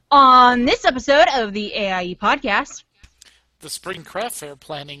On this episode of the AIE Podcast, the spring craft fair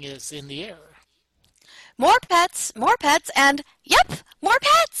planning is in the air. More pets, and yep, more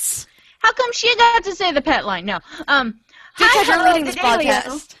pets! How come she got to say the pet line? No. Because you're leading this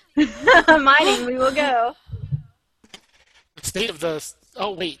podcast. Mining, we will go. The state of the...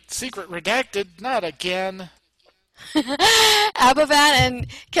 Oh, wait. Secret redacted? Not again. Abavan and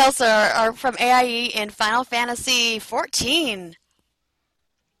Kelsa are from AIE in Final Fantasy XIV.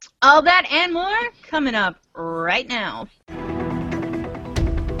 All that and more coming up right now.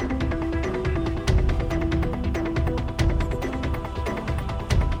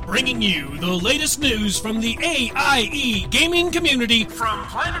 Bringing you the latest news from the AIE gaming community from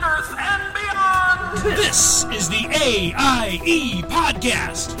planet Earth and beyond. This is the AIE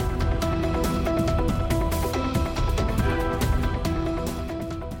Podcast.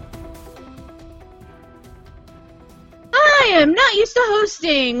 I am not used to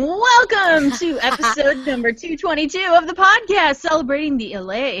hosting. Welcome to episode number 222 of the podcast, celebrating the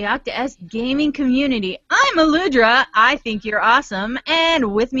AIE gaming community. I'm Aludra. I think you're awesome.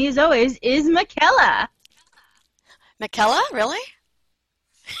 And with me, as always, is Michaela. Michaela? Really?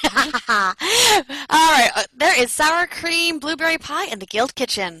 All right. There is sour cream blueberry pie in the Guild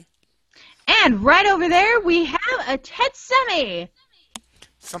Kitchen. And right over there, we have a Tetsemi.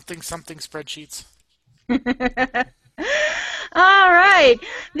 Something spreadsheets. All right.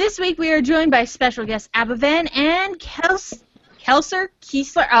 This week we are joined by special guests Abavan and Kelsier.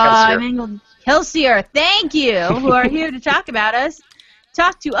 Thank you, who are here to talk to us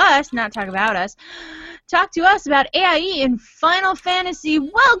about AIE and Final Fantasy.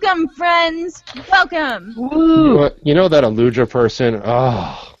 Welcome, friends. Welcome. Woo. You know that Aludra person?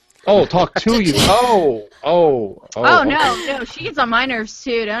 Oh, talk to you. Oh, no, she gets on my nerves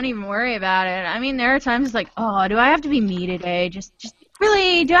too. Don't even worry about it. I mean, there are times it's like, oh, do I have to be me today? Just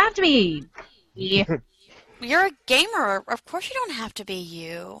really, do I have to be me? You're a gamer. Of course you don't have to be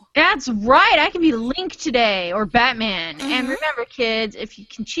you. That's right. I can be Link today or Batman. Mm-hmm. And remember, kids, if you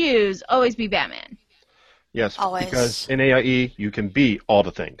can choose, always be Batman. Yes, always. Because in AIE, you can be all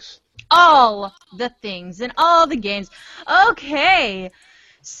the things. All the things in all the games. Okay.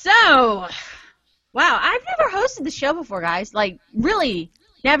 So, wow, I've never hosted the show before, guys. Like, really,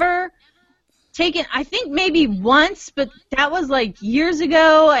 never taken, I think maybe once, but that was like years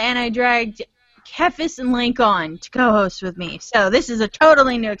ago, and I dragged Kefis and Link on to co-host with me. So this is a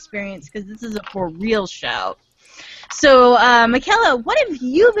totally new experience because this is a for real show. So, Michaela, what have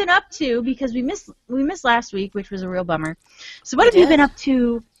you been up to? Because we missed last week, which was a real bummer. So what have you been up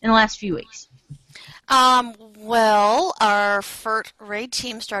to in the last few weeks? Well, our FERT raid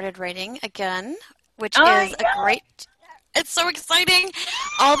team started raiding again, which is a great... It's so exciting.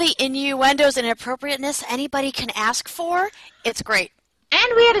 All the innuendos and inappropriateness anybody can ask for, it's great.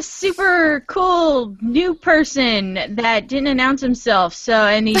 And we had a super cool new person that didn't announce himself,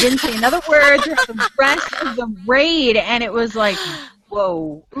 and he didn't say another word throughout the rest of the raid, and it was like,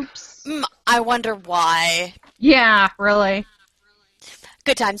 whoa, oops. I wonder why. Yeah, really.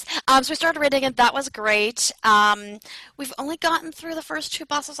 Good times. So we started raiding, and that was great. We've only gotten through the first two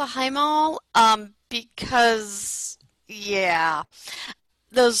bosses of Heimal, because, yeah.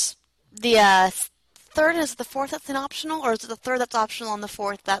 The third, is it the fourth that's an optional, or is it the third that's optional and the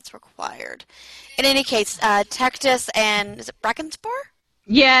fourth that's required? In any case, Tectus and, is it Brackenspore?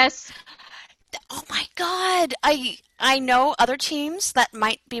 Yes. Oh my god! I know other teams that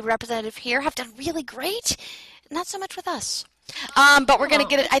might be representative here have done really great, not so much with us. But we're gonna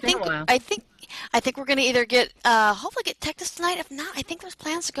get it. I think we're gonna either get hopefully get Tectus tonight. If not, I think there's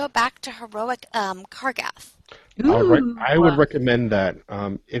plans to go back to heroic Kargath. I would recommend that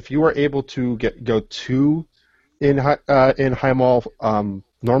if you are able to go 2 in Heimal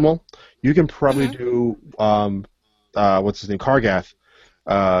normal, you can probably do what's his name, Kargath,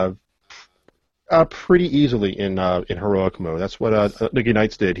 pretty easily in heroic mode. That's what the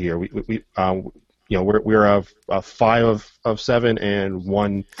Knights did here. We're 5 of 7 and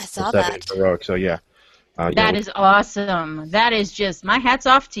 1 of 7 in heroic. So yeah, that is awesome. That is just my hats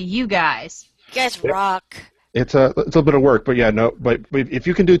off to you guys. You guys rock. It's a bit of work, but yeah, no. But if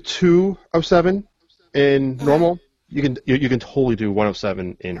you can do 2 of 7 in normal, you can totally do 1 of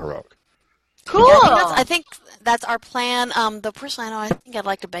 7 in heroic. Cool. Yeah, I think that's our plan. Though personally, I think I'd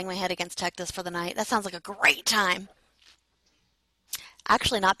like to bang my head against Tectus for the night. That sounds like a great time.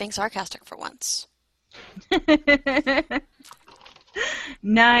 Actually, not being sarcastic for once.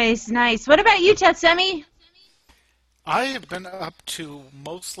 Nice. What about you, Tetsemi? I have been up to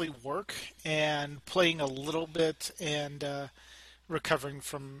mostly work and playing a little bit and recovering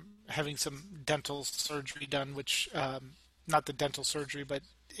from having some dental surgery done, which, not the dental surgery, but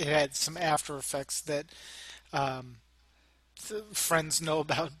it had some after effects that friends know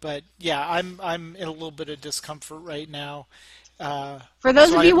about. But yeah, I'm in a little bit of discomfort right now. For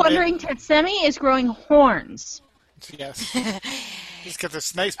those of you wondering, Tetsemi is growing horns. Yes, he's got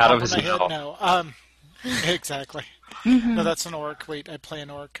this nice out pop of on his my head mouth. now. Exactly. Mm-hmm. No, that's an orc. Wait, I play an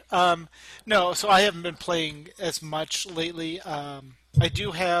orc. No, so I haven't been playing as much lately. I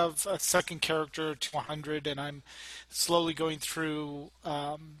do have a second character to 100, and I'm slowly going through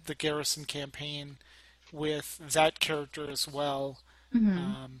the Garrison campaign with that character as well.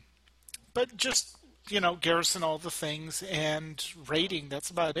 Mm-hmm. But just, Garrison all the things and raiding. That's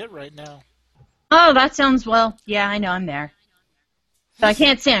about it right now. Oh, that sounds well. Yeah, I know I'm there. So I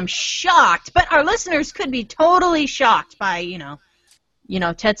can't say I'm shocked, but our listeners could be totally shocked by,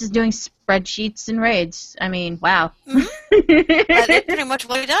 Tets is doing spreadsheets and raids. I mean, wow. Mm-hmm. That's pretty much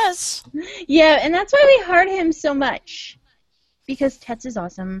what he does. Yeah, and that's why we heart him so much. Because Tets is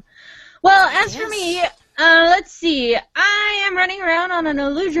awesome. Well, as for me, let's see. I am running around on an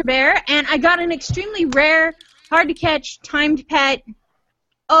Eludra Bear, and I got an extremely rare, hard-to-catch, timed pet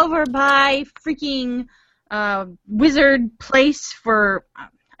over by freaking Wizard Place for...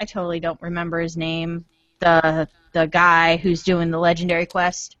 I totally don't remember his name. The guy who's doing the legendary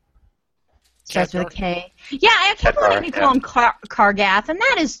quest. Starts with a K. Yeah, I kept wanting to call him Kargath, and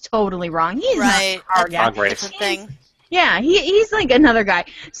that is totally wrong. He's not Kargath. That's a different thing. Yeah, he's like another guy.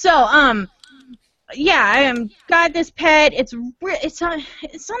 So, yeah, I got this pet. It's on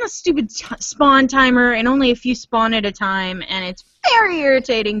a stupid spawn timer, and only a few spawn at a time, and it's very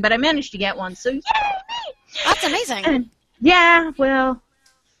irritating. But I managed to get one, so yay me! That's amazing. And, yeah, well,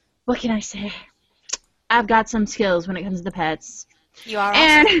 what can I say? I've got some skills when it comes to the pets. You are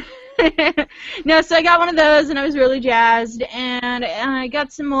awesome. And no, so I got one of those, and I was really jazzed, and I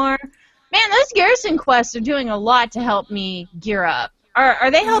got some more. Man, those Garrison quests are doing a lot to help me gear up.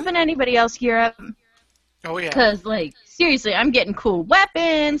 Are they helping anybody else gear up? Oh, yeah. Because, seriously, I'm getting cool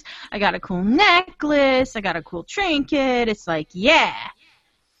weapons, I got a cool necklace, I got a cool trinket. It's like, yeah.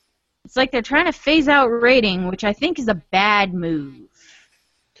 It's like they're trying to phase out raiding, which I think is a bad move.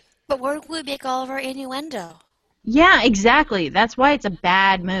 But where would we make all of our innuendo? Yeah, exactly. That's why it's a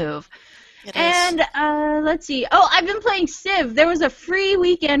bad move. It and let's see. Oh, I've been playing Civ. There was a free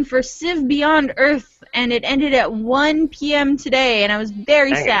weekend for Civ Beyond Earth, and it ended at 1 p.m. today, and I was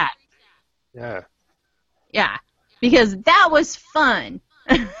very sad. Yeah. Yeah, because that was fun.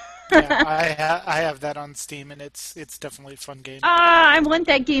 Yeah, I have that on Steam, and it's definitely a fun game. I want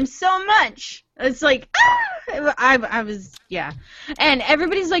that game so much. It's like, I was, yeah. And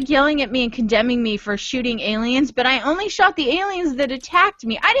everybody's like yelling at me and condemning me for shooting aliens, but I only shot the aliens that attacked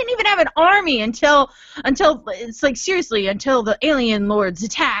me. I didn't even have an army until it's like, seriously, until the alien lords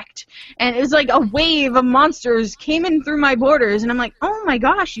attacked. And it was like a wave of monsters came in through my borders, and I'm like, oh my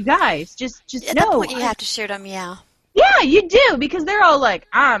gosh, you guys, just At no. that point, you have to shoot them, yeah. Yeah, you do, because they're all like,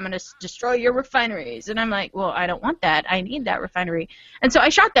 I'm going to destroy your refineries. And I'm like, well, I don't want that. I need that refinery. And so I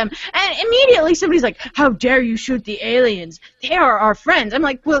shot them. And immediately somebody's like, how dare you shoot the aliens? They are our friends. I'm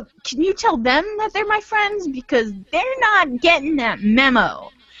like, well, can you tell them that they're my friends? Because they're not getting that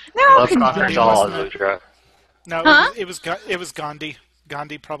memo. They're all condemned. No, huh? it was Gandhi.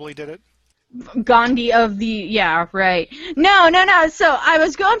 Gandhi probably did it. Gandhi of the, yeah, right. No. So I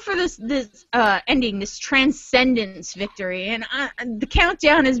was going for this ending, this transcendence victory, and the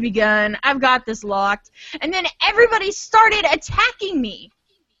countdown has begun. I've got this locked, and then everybody started attacking me,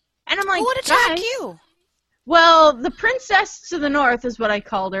 and I'm like, who would attack guys, you? Well, the princess to the north is what I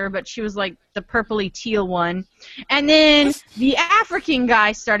called her, but she was like the purpley teal one, and then the African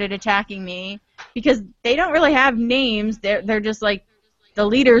guy started attacking me because they don't really have names. They're just like the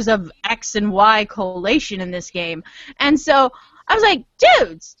leaders of X and Y collation in this game. And so I was like,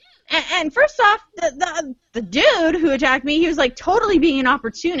 dudes. And first off, the dude who attacked me, he was like totally being an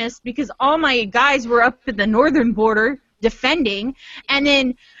opportunist because all my guys were up at the northern border defending. And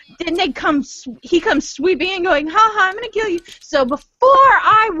then he comes sweeping and going, haha, I'm going to kill you. So before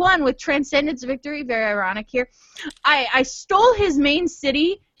I won with Transcendence Victory, very ironic here, I stole his main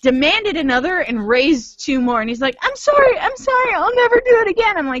city, demanded another, and raised 2 more. And he's like, I'm sorry, I'll never do it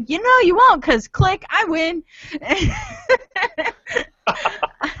again. I'm like, you won't, because click, I win.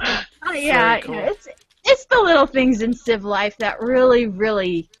 Yeah, cool. It's the little things in Civ life that really,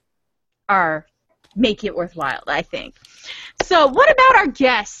 really make it worthwhile, I think. So what about our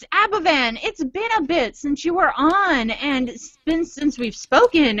guest, Abavan? It's been a bit since you were on, and it's been since we've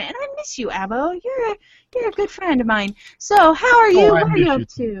spoken, and I miss you, Abo. You're a good friend of mine. So how are you? What are you up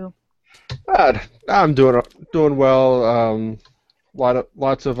to? I'm doing well.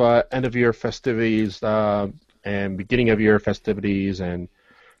 Lots of end of year festivities and beginning of year festivities, and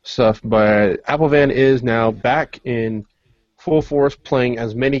stuff. But Applevan is now back in full force, playing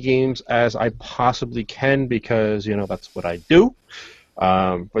as many games as I possibly can because that's what I do.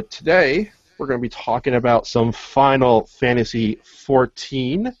 But today we're going to be talking about some Final Fantasy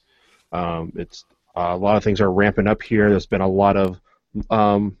 14. It's a lot of things are ramping up here. There's been a lot of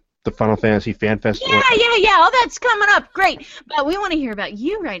the Final Fantasy Fan Fest. Yeah. All that's coming up. Great. But we want to hear about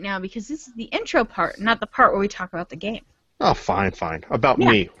you right now because this is the intro part, not the part where we talk about the game. Oh, fine. About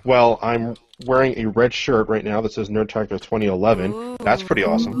me. Well, I'm wearing a red shirt right now that says Nerdtactor 2011. Ooh. That's pretty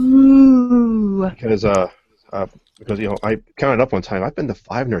awesome. Ooh. Because I counted up one time. I've been to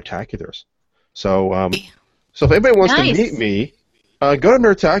 5 Nerdtaculars. So if anybody wants to meet me, go to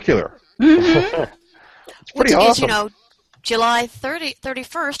Nerdtacular. Mm-hmm. It's pretty awesome. July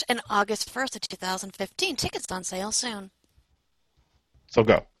 31st and August 1st of 2015. Tickets on sale soon. So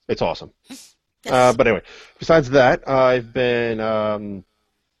go. It's awesome. Yes. But anyway, besides that, I've been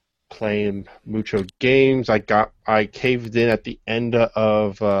playing mucho games. I caved in at the end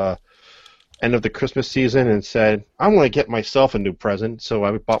of the Christmas season and said I'm going to get myself a new present. So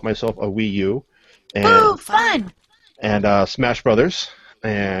I bought myself a Wii U. And, ooh, fun! And Smash Brothers.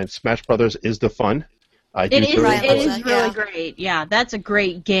 And Smash Brothers is the fun. It is really great. Yeah, that's a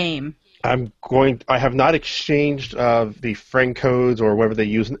great game. I have not exchanged the friend codes or whatever they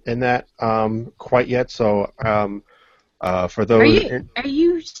use in that quite yet. So for those, are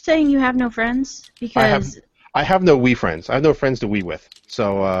you saying you have no friends? Because I have no Wii friends. I have no friends to Wii with.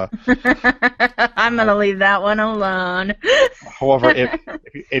 So I'm gonna leave that one alone. However,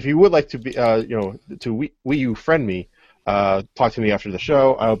 if you would like to be to Wii U friend me, talk to me after the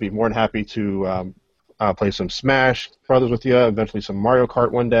show. I'll be more than happy to. Play some Smash Brothers with you, eventually some Mario Kart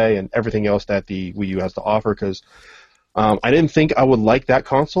one day, and everything else that the Wii U has to offer, because I didn't think I would like that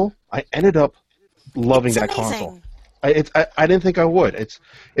console. I ended up loving that console. I didn't think I would.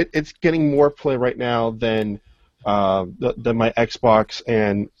 It's getting more play right now than my Xbox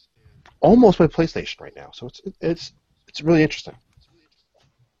and almost my PlayStation right now. So it's really interesting.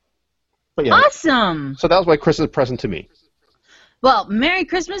 But yeah, awesome. So that was my Christmas present to me. Well, Merry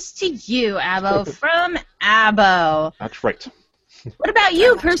Christmas to you, Abo, from Abo. That's right. What about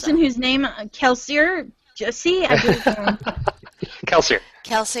you, person whose name, Kelsier? Jesse? Kelsier.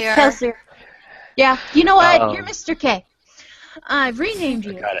 Yeah, you know what? You're Mr. K. I've renamed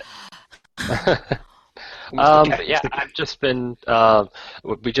you. Got it. Yeah, I've just been.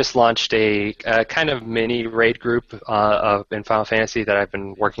 We just launched a kind of mini raid group in Final Fantasy that I've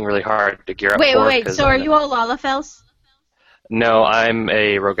been working really hard to gear up for. Wait. So are you all Lalafels? No, I'm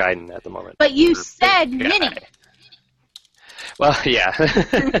a Rogaiden at the moment. But you said mini. Well, yeah.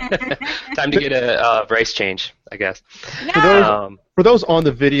 Time to get a race change, I guess. Yeah. For those on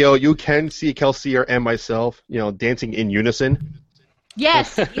the video, you can see Kelsier and myself, dancing in unison.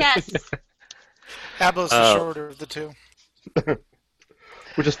 Yes. Abo's the shorter of the two.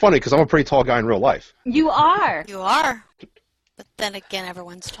 Which is funny because I'm a pretty tall guy in real life. You are. But then again,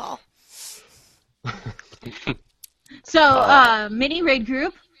 everyone's tall. So, mini raid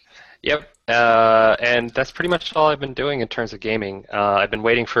group? Yep, and that's pretty much all I've been doing in terms of gaming. I've been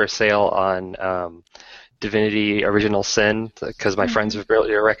waiting for a sale on Divinity Original Sin because my friends have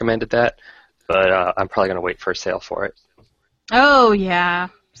really recommended that, but I'm probably going to wait for a sale for it. Oh, yeah.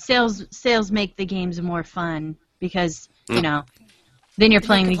 Sales make the games more fun because, then you're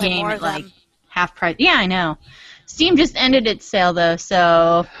playing the game at, like, half price. Yeah, I know. Steam just ended its sale, though,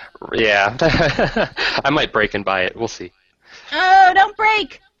 so... Yeah. I might break and buy it. We'll see. Oh, don't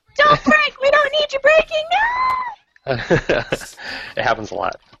break! Don't break! We don't need you breaking! No! It happens a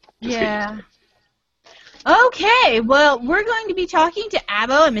lot. Yeah. Okay, well, we're going to be talking to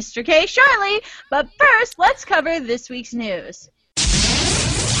Abo and Mr. K shortly, but first, let's cover this week's news.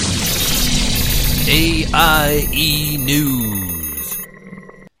 AIE News.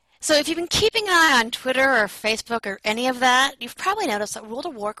 So if you've been keeping an eye on Twitter or Facebook or any of that, you've probably noticed that World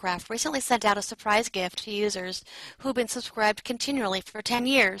of Warcraft recently sent out a surprise gift to users who've been subscribed continually for 10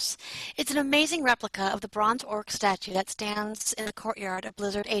 years. It's an amazing replica of the bronze orc statue that stands in the courtyard of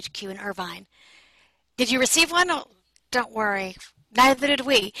Blizzard HQ in Irvine. Did you receive one? Oh, don't worry. Neither did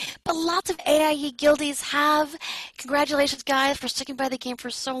we. But lots of AIE guildies have. Congratulations, guys, for sticking by the game for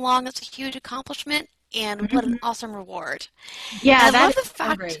so long. It's a huge accomplishment, and what an awesome reward. Yeah, that's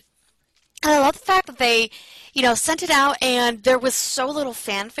great. I love the fact that they, sent it out and there was so little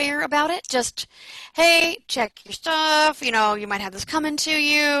fanfare about it. Just, hey, check your stuff. You might have this coming to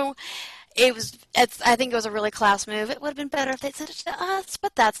you. I think it was a really class move. It would have been better if they sent it to us,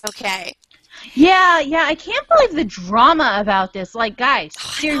 but that's okay. Yeah, I can't believe the drama about this. Like, guys,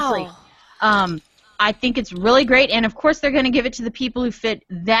 seriously. I think it's really great, and of course they're going to give it to the people who fit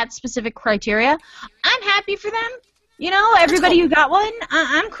that specific criteria. I'm happy for them. You know, everybody who got one,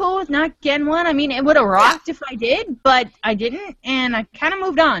 I'm cool with not getting one. I mean, it would have rocked if I did, but I didn't, and I kind of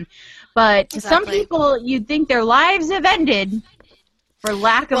moved on. But to some people, you'd think their lives have ended for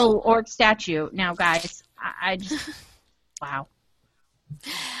lack of an orc statue. Now, guys, I just, wow.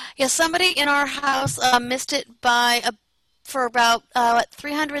 Yeah, somebody in our house missed it for about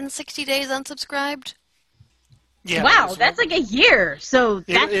 360 days unsubscribed. Yeah. Wow, that's like a year. So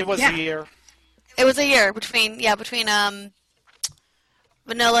it was a year. It was a year between Vanilla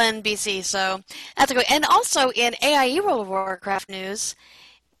and BC, so that's a good. And also in AIE World of Warcraft news,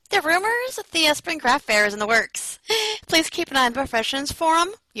 there are rumors that the Spring Craft Fair is in the works. Please keep an eye on the Professions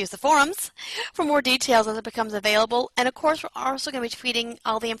Forum. Use the forums for more details as it becomes available. And of course, we're also going to be tweeting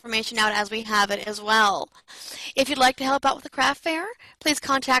all the information out as we have it as well. If you'd like to help out with the craft fair, please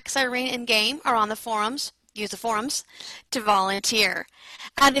contact Cyrene in-game or on the forums. Use the forums to volunteer.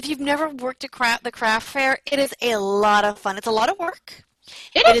 And if you've never worked at the craft fair, it is a lot of fun. It's a lot of work.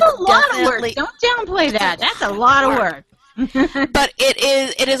 It is a lot of work. Don't downplay that. That's a lot of work. But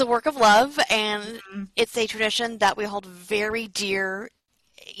it is a work of love, and it's a tradition that we hold very dear,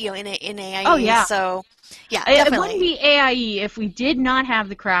 in AIE. Oh, yeah. So, yeah, it definitely. wouldn't be AIE if we did not have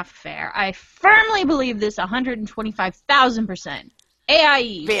the craft fair. I firmly believe this 125,000%.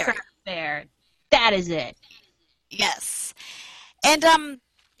 AIE craft fair. That is it. Yes. And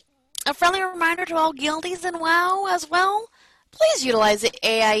a friendly reminder to all guildies in WoW as well. Please utilize the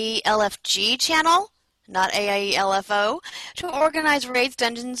AIE LFG channel, not AIE LFO, to organize raids,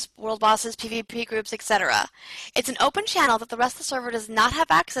 dungeons, world bosses, PvP groups, etc. It's an open channel that the rest of the server does not have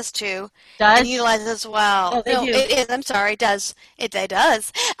access to and utilize as well. Oh, they do. It is. I'm sorry. It does. It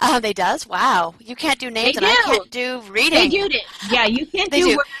does. They does. Wow. You can't do names and I can't do reading. They do it. Yeah, you can't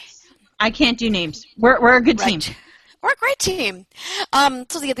do words. I can't do names. We're a good team. We're a great team.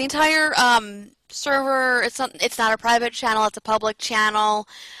 So the entire server, it's not a private channel, it's a public channel.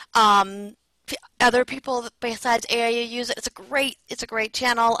 Other people besides AIE use it. It's a great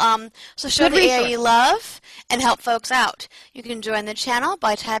channel. So show the AIE love and help folks out. You can join the channel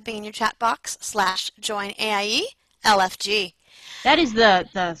by typing in your chat box /join AIE LFG. That is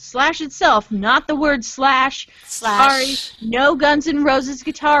the slash itself, not the word slash. Sorry, no Guns N' Roses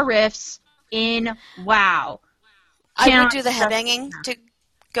guitar riffs in WoW. I would do the headbanging to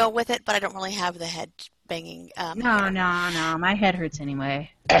go with it, but I don't really have the head banging. No, my head hurts anyway.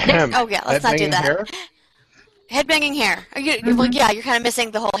 Oh yeah, let's not do that. Hair? Headbanging hair. Well, yeah, you're kind of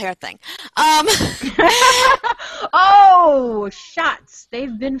missing the whole hair thing. Oh, shots!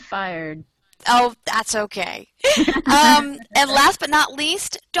 They've been fired. Oh, that's okay. And last but not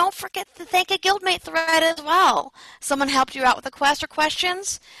least, don't forget to thank a guildmate thread as well. Someone helped you out with a quest or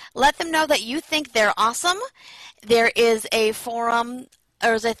questions. Let them know that you think they're awesome. There is a forum, or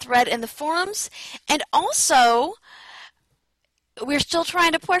there's a thread in the forums. And also, we're still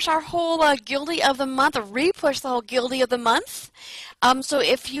trying to push our whole Guildie of the Month, or re-push the whole Guildie of the Month. So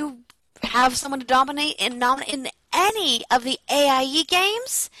if you have someone to nominate in any of the AIE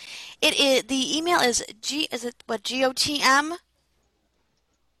games, the email is GOTM?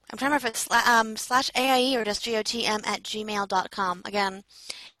 I'm trying to remember if it's /AIE or just GOTM@gmail.com. Again,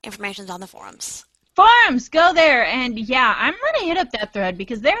 information's on the forums. Forums, go there, and yeah, I'm gonna hit up that thread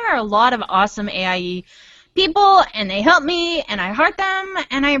because there are a lot of awesome AIE people, and they help me, and I heart them,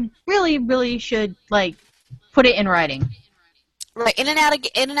 and I really, really should put it in writing. Right, in and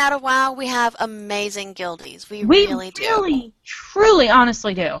out of WoW, we have amazing guildies. We really do. We really, truly,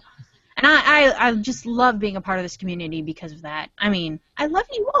 honestly do. And I just love being a part of this community because of that. I mean, I love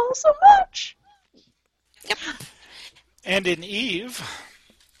you all so much. Yep. And in EVE,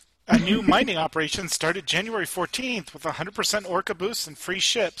 a new mining operation started January 14th with 100% Orca boosts and free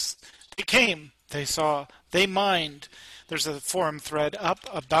ships. They came, they saw, they mined. There's a forum thread up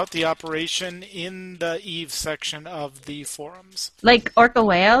about the operation in the EVE section of the forums. Like Orca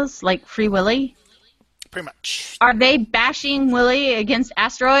whales? Like Free Willy? Pretty much. Are they bashing Willy against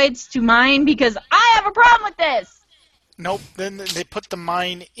asteroids to mine? Because I have a problem with this! Nope, then they put the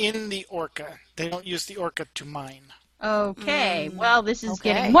mine in the Orca. They don't use the Orca to mine. Okay, well, this is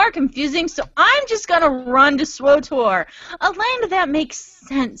getting more confusing, so I'm just going to run to SWTOR, a land that makes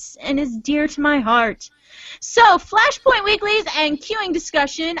sense and is dear to my heart. So, Flashpoint Weeklies and queuing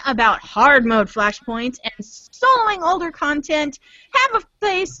discussion about hard mode Flashpoints and soloing older content have a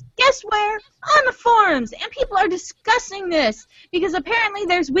place, guess where? On the forums, and people are discussing this, because apparently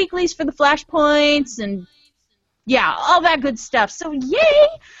there's weeklies for the Flashpoints and yeah, all that good stuff. So, yay!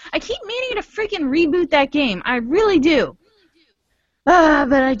 I keep meaning to freaking reboot that game. I really do.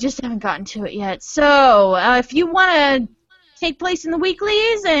 But I just haven't gotten to it yet. So, if you want to take place in the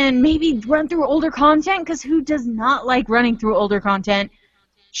weeklies and maybe run through older content, because who does not like running through older content,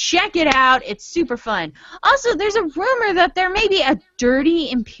 check it out. It's super fun. Also, there's a rumor that there may be a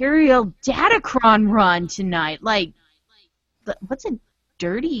dirty Imperial Datacron run tonight. Like, what's a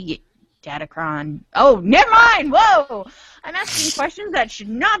dirty Datacron? Oh, never mind. Whoa. I'm asking questions that should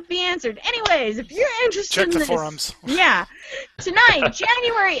not be answered. Anyways, if you're interested Check in the this, forums. Yeah. Tonight,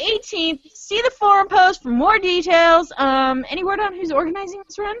 January 18th, see the forum post for more details. Any word on who's organizing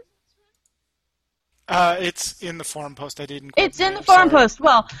this run? It's in the forum post. I didn't. It's in the forum post.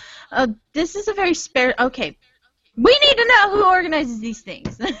 Well, this is a very Okay. We need to know who organizes these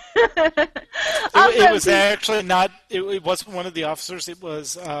things. It was actually not. It wasn't one of the officers. It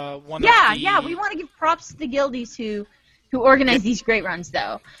was one. Yeah. We want to give props to the guildies who organize these great runs,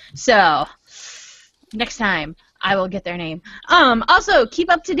 though. So next time I will get their name. Also, keep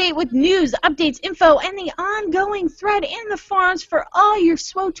up to date with news, updates, info, and the ongoing thread in the forums for all your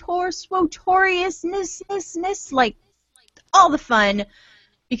swotoriousness, like all the fun.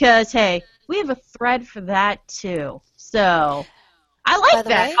 Because hey, we have a thread for that too. So I like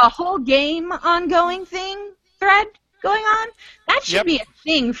that. A whole game ongoing thread going on. That should be a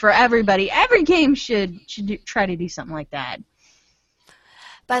thing for everybody. Every game should try to do something like that.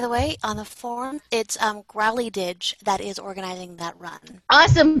 By the way, on the forum, it's Growlydidge that is organizing that run.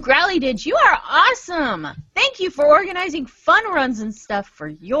 Awesome, Growlydidge, you are awesome. Thank you for organizing fun runs and stuff for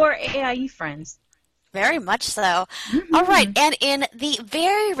your AIE friends. Very much so. Mm-hmm. All right, and in the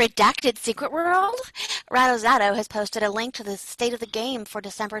very redacted Secret World, Radozato has posted a link to the state of the game for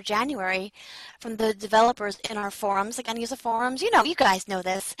December, January from the developers in our forums. Again, use the forums. You guys know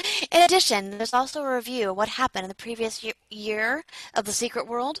this. In addition, there's also a review of what happened in the previous year of the Secret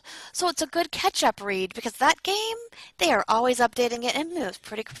World. So it's a good catch-up read because that game, they are always updating it and moves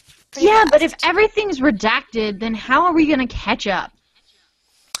pretty yeah, fast. But if everything's redacted, then how are we going to catch up?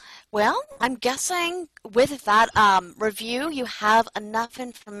 Well, I'm guessing with that review, you have enough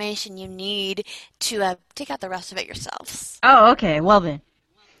information you need to take out the rest of it yourselves. Oh, okay. Well then.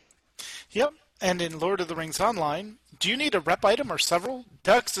 Yep. And in Lord of the Rings Online, do you need a rep item or several?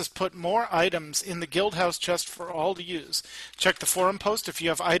 Dux has put more items in the Guildhouse chest for all to use. Check the forum post if you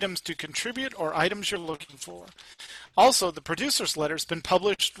have items to contribute or items you're looking for. Also, the producer's letter has been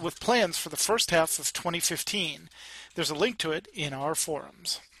published with plans for the first half of 2015. There's a link to it in our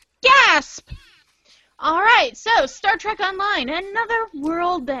forums. Gasp! Alright, so Star Trek Online, another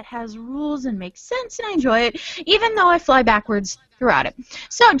world that has rules and makes sense, and I enjoy it, even though I fly backwards throughout it.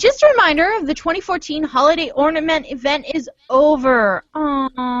 So, just a reminder of the 2014 Holiday Ornament event is over.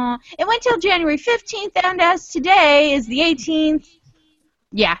 Aww. It went till January 15th, and as today is the 18th,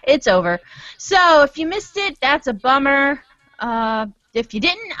 yeah, it's over. So, if you missed it, that's a bummer. If you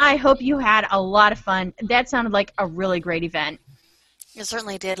didn't, I hope you had a lot of fun. That sounded like a really great event. It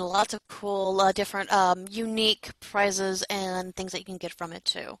certainly did. Lots of cool, different, unique prizes and things that you can get from it,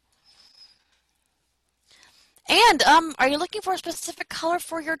 too. And, are you looking for a specific color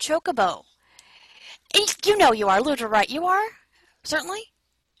for your chocobo? You know you are, Ludra, right? You are? Certainly?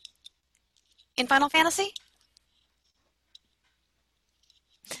 In Final Fantasy?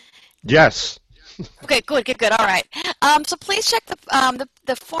 Yes. Okay, good. All right. So please check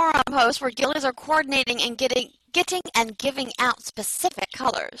the forum post where guilds are coordinating and getting and giving out specific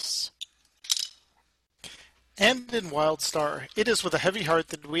colors. And in WildStar, it is with a heavy heart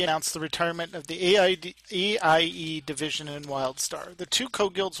that we announce the retirement of the AIE division in WildStar. The two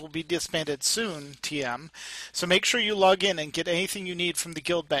co-guilds will be disbanded soon, TM, so make sure you log in and get anything you need from the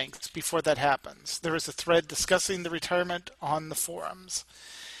guild banks before that happens. There is a thread discussing the retirement on the forums.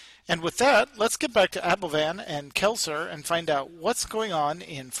 And with that, let's get back to Abelvan and Kelser and find out what's going on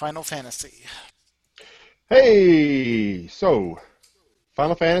in Final Fantasy. Hey! So,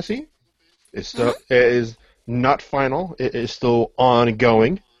 Final Fantasy is still is not final. It is still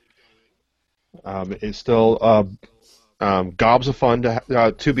ongoing. It's still gobs of fun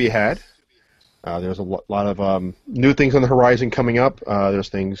to be had. There's a lot of new things on the horizon coming up. There's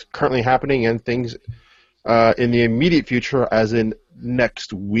things currently happening and things in the immediate future, as in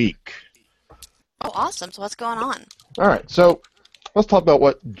next week. Oh, awesome. So what's going on? All right. So let's talk about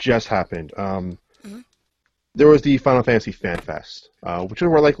what just happened. There was the Final Fantasy Fan Fest, which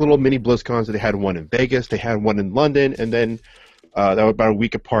were like little mini BlizzCons. They had one in Vegas, they had one in London, and then that was about a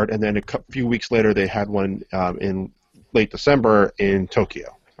week apart. And then a few weeks later, they had one in late December in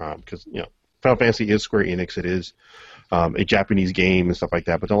Tokyo, because Final Fantasy is Square Enix. It is a Japanese game and stuff like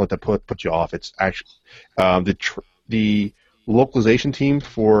that. But don't let that put you off. It's actually the localization team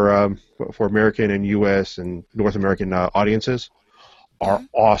for American and U.S. and North American audiences are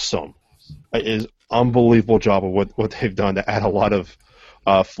awesome. It is unbelievable job of what they've done to add a lot of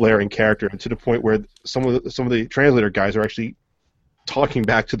flair and character, and to the point where some of the translator guys are actually talking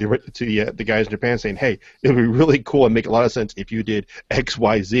back to the guys in Japan saying, "Hey, it would be really cool and make a lot of sense if you did X,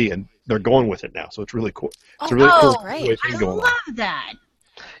 Y, Z," and they're going with it now. So it's really cool. It's a really cool great. I love that.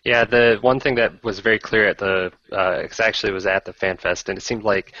 Yeah, the one thing that was very clear at the actually was at the FanFest, and it seemed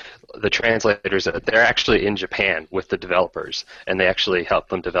like the translators, they're actually in Japan with the developers, and they actually helped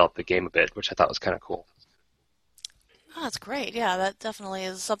them develop the game a bit, which I thought was kind of cool. Oh, that's great. Yeah, that definitely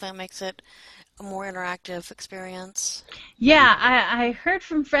is something that makes it a more interactive experience. Yeah, I heard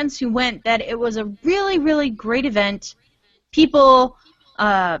from friends who went that it was a really, really great event. People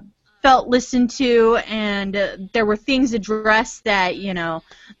felt listened to, and there were things addressed that,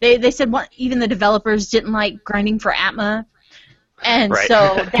 they said even the developers didn't like grinding for Atma, and Right.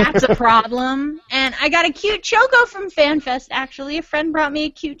 so that's a problem. And I got a cute Choco from FanFest, actually. A friend brought me a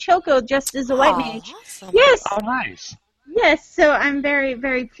cute Choco just as a white mage. Awesome. Yes, Oh, nice. yes, so I'm very,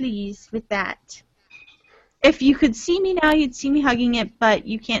 very pleased with that. If you could see me now, you'd see me hugging it, but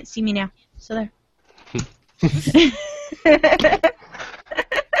you can't see me now. So there.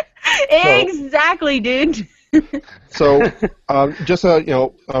 Exactly, dude. So, just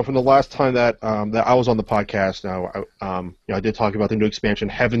from the last time that I was on the podcast, I did talk about the new expansion,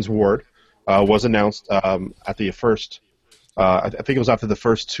 Heaven's Ward, was announced at the first. I think it was after the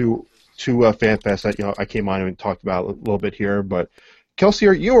first two FanFests that I came on and talked about a little bit here. But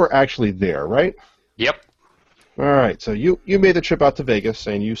Kelsier, you were actually there, right? Yep. All right. So you made the trip out to Vegas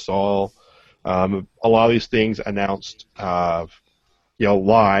and you saw a lot of these things announced.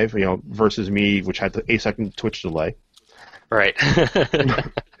 Live, versus me, which had the 8-second Twitch delay. Right.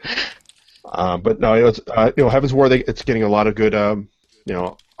 But no, it was, Heaven's War. It's getting a lot of good, a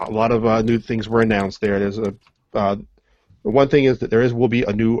lot of new things were announced there. There's one thing is that will be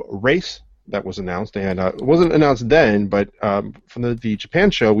a new race that was announced, and it wasn't announced then, but from the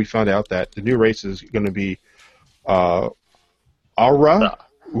Japan show, we found out that the new race is going to be Aura. Okay.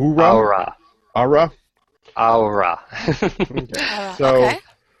 So,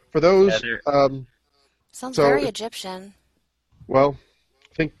 for those... Sounds very Egyptian. Well,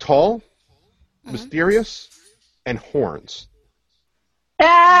 think tall, mysterious, and horns.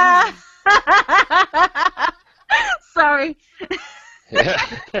 Sorry. Well,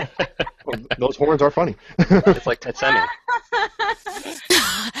 those horns are funny. It's like Tetsemi.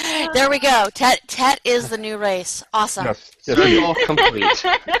 There we go. Tet is the new race. Awesome. Yes. Circle complete.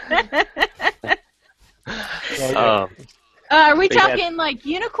 Are we talking like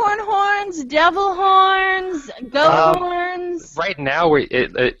unicorn horns, devil horns, goat horns? Right now,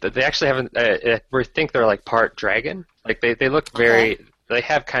 they actually haven't. We think they're like part dragon. Like they look very. Okay. They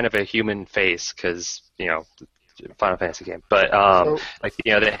have kind of a human face because Final Fantasy game. But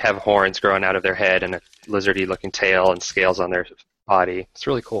they have horns growing out of their head and a lizardy-looking tail and scales on their body. It's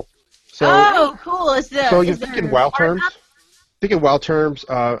really cool. So, cool! So you think in WoW terms? Think in WoW terms,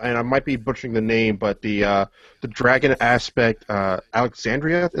 and I might be butchering the name, but the dragon aspect,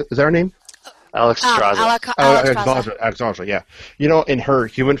 Alexandria, is that her name? Alexstrasza. Alexstrasza, yeah. In her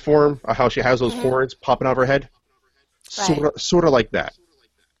human form, how she has those horns popping out of her head, sort of like that.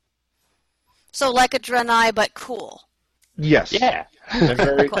 So like a Draenei, but cool. Yes. Yeah.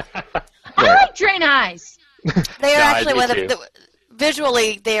 Very, cool. I like Draenei's. They are actually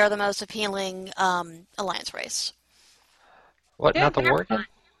visually they are the most appealing alliance race. What? Not the Worgen?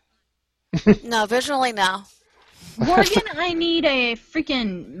 No, visually no. Worgen, I need a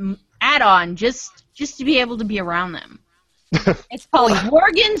freaking add-on just to be able to be around them. It's called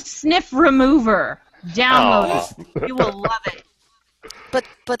Worgen Sniff Remover. Download it. You will love it. But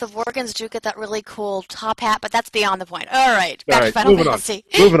the Worgens do get that really cool top hat, but that's beyond the point. All right, back to Final Fantasy.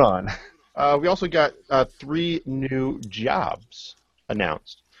 Moving on. We also got 3 new jobs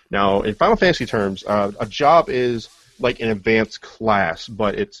announced. Now, in Final Fantasy terms, a job is like an advanced class,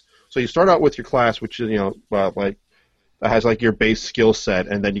 but so you start out with your class, which is that has like your base skill set,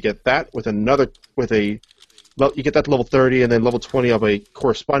 and then you get that with you get that to level 30, and then level 20 of a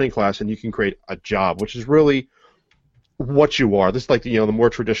corresponding class, and you can create a job, which is really what you are. This is like the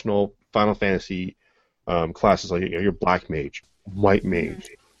more traditional Final Fantasy classes, like your black mage, white mage,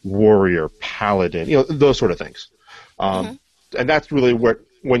 warrior, paladin, those sort of things. And that's really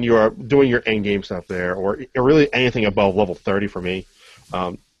when you're doing your end game stuff there, or really anything above level 30 for me,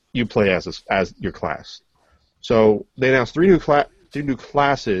 you play as your class. So they announced 3 new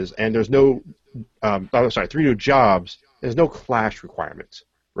classes, and there's no 3 new jobs. There's no class requirements,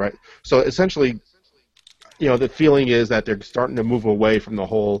 right? So essentially, the feeling is that they're starting to move away from the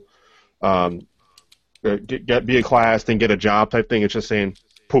whole be a class, then get a job type thing. It's just saying,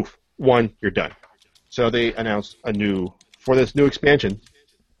 poof, 1, you're done. So they announced for this new expansion,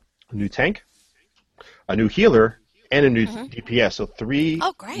 a new tank, a new healer, and a new DPS. So 3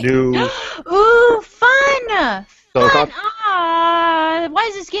 new... Ooh, fun! So fun! Why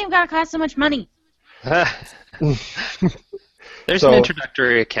does this game gotta cost so much money? There's an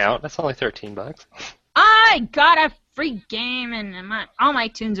introductory account. That's only $13. I got a free game, and all my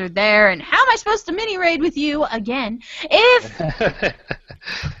tunes are there, and how am I supposed to mini-raid with you again if...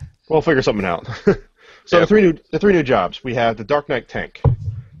 We'll figure something out. So the three new jobs. We have the Dark Knight tank,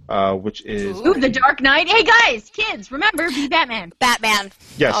 which is... Ooh, the Dark Knight. Hey, guys, kids, remember, be Batman. Batman.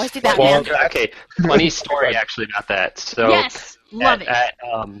 Yes. Always be Batman. Well, okay, funny story actually about that. So yes, love it.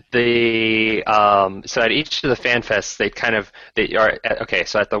 So at each of the fan fests,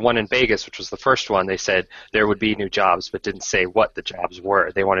 so at the one in Vegas, which was the first one, they said there would be new jobs, but didn't say what the jobs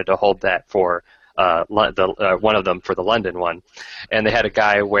were. They wanted to hold that for one of them for the London one, and they had a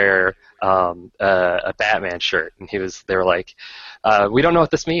guy wear a Batman shirt, and they were like, we don't know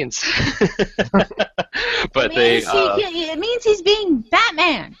what this means. But it means he's being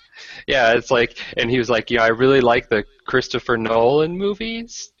Batman. Yeah, it's like, and he was like, I really like the Christopher Nolan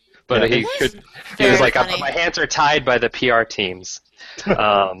movies, but he was like, my hands are tied by the PR teams.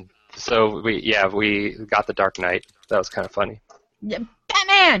 So we got the Dark Knight. That was kind of funny.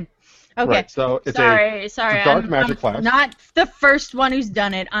 Batman. Okay. Right, so it's sorry. It's a dark magic class. Not the first one who's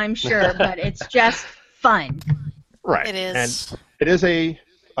done it, I'm sure, but it's just fun. Right. It is. And it is a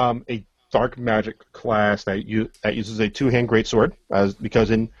dark magic class that uses a 2-hand greatsword,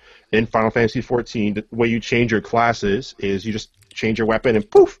 because in Final Fantasy XIV, the way you change your classes is you just change your weapon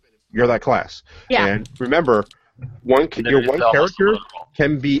and poof, you're that class. Yeah. And remember, your one character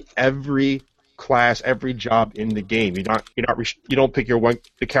can be every class, every job in the game. You don't pick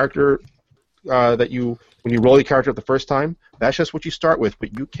the character that when you roll your character the first time. That's just what you start with,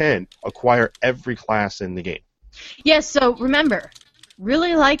 but you can acquire every class in the game. Yes. So remember,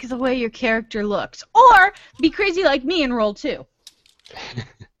 really like the way your character looks, or be crazy like me and roll 2.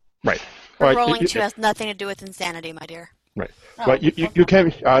 Right. Rolling 2 has nothing to do with insanity, my dear. Right. But you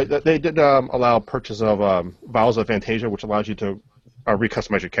can. They did allow purchase of Vials of Fantasia, which allows you to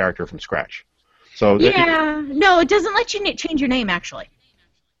recustomize your character from scratch. So no, it doesn't let you change your name, actually.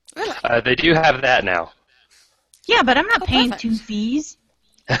 Really? They do have that now. Yeah, but I'm not paying 2 fees.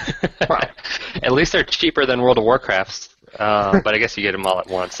 At least they're cheaper than World of Warcraft's, but I guess you get them all at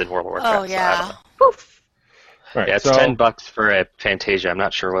once in World of Warcraft. Oh, yeah. So Poof. Right, yeah, it's $10 for a Fantasia. I'm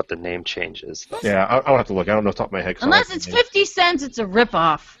not sure what the name change is. Yeah, I'll have to look. I don't know off the top of my head. Unless it's 50 cents, it's a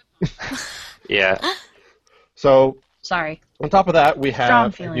ripoff. Yeah. So, sorry. On top of that, we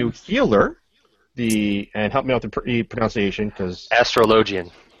have Strong a new healer. And help me out with the pronunciation, because Astrologian.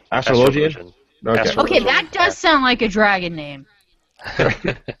 Astrologian. Okay, that does sound like a dragon name.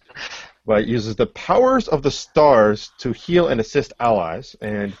 But it uses the powers of the stars to heal and assist allies.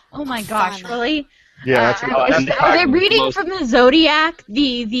 And oh my gosh, really? Yeah. Are they reading from the Zodiac?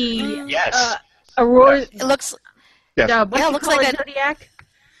 Yes. Aurora. It looks. Yes. It looks like a Zodiac.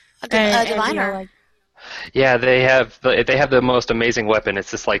 A diviner. Yeah, they have the most amazing weapon. It's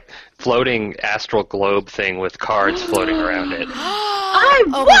this like floating astral globe thing with cards floating around it.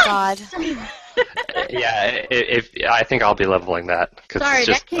 Oh my god. Yeah, I think I'll be leveling that because it's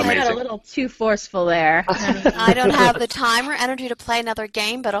just that came amazing. out a little too forceful there. I don't have the time or energy to play another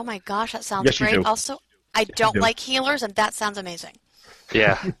game, but oh my gosh, that sounds great. Do. Also, I don't like healers, and that sounds amazing.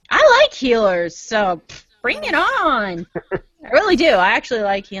 Yeah. I like healers, so bring it on. I really do. I actually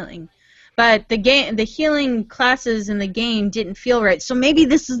like healing. But the healing classes in the game didn't feel right, so maybe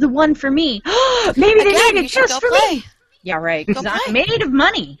this is the one for me. Maybe they made it just for me. Yeah, right. Because I'm made of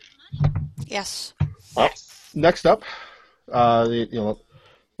money. Yes. Next up, the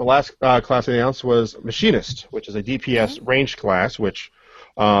last class they announced was Machinist, which is a DPS ranged class, which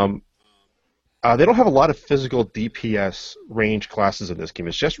they don't have a lot of physical DPS range classes in this game.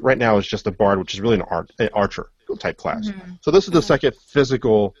 It's just right now it's just a bard, which is really an archer type class. Mm-hmm. So this is the second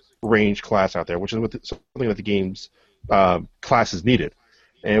physical range class out there, which is something that the game's class is needed.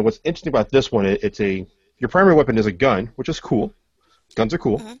 And what's interesting about this one, your primary weapon is a gun, which is cool. Guns are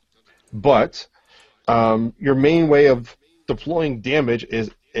cool, but your main way of deploying damage is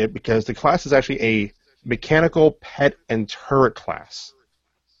because the class is actually a mechanical pet and turret class.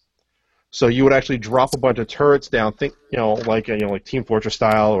 So you would actually drop a bunch of turrets down, like Team Fortress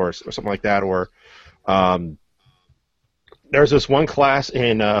style or something like that, or there's this one class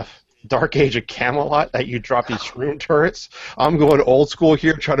in Dark Age of Camelot that you drop these shroom turrets. I'm going old school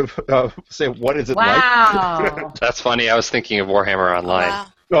here, trying to say what is it like. Wow. That's funny. I was thinking of Warhammer Online. Wow.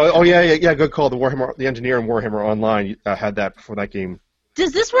 Oh yeah. Good call. The engineer in Warhammer Online had that before that game.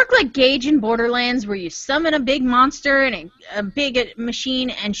 Does this work like Gage in Borderlands, where you summon a big monster and a big machine,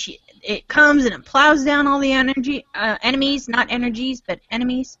 and it comes and it plows down all the enemies, not energies, but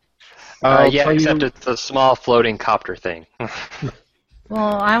enemies? Except it's a small floating copter thing.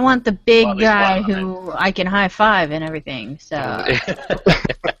 Well, I want the big guy who I can high five and everything. So.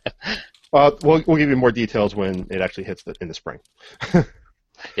 We'll give you more details when it actually hits in the spring.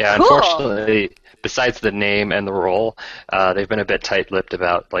 Yeah, cool. Unfortunately, besides the name and the role, they've been a bit tight-lipped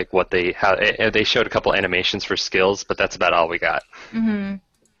about like they showed a couple animations for skills, but that's about all we got. Mm-hmm.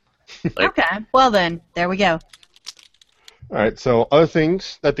 Okay, well then, there we go. All right, so other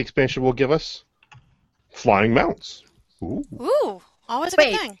things that the expansion will give us: flying mounts. Ooh, always a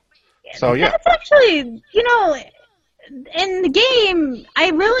good thing. So yeah, that's actually, in the game, I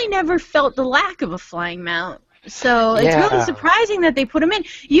really never felt the lack of a flying mount. So it's really surprising that they put them in.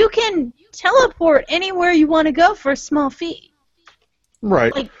 You can teleport anywhere you want to go for a small fee.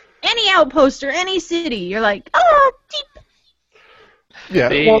 Right. Like any outpost or any city, you're like, deep. Yeah.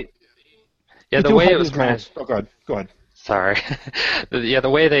 The way it was kind of... Oh, go ahead. Sorry. The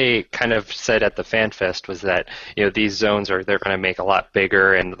way they kind of said at the FanFest was that, these zones they're going to make a lot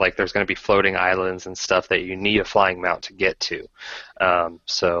bigger, and like there's going to be floating islands and stuff that you need a flying mount to get to.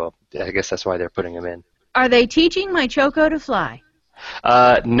 So I guess that's why they're putting them in. Are they teaching my Choco to fly?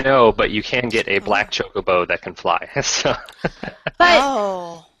 No, but you can get a black chocobo that can fly. So.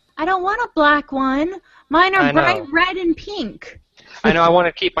 But I don't want a black one. Mine are bright red and pink. I know. I want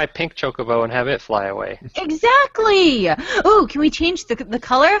to keep my pink chocobo and have it fly away. Exactly. Ooh, can we change the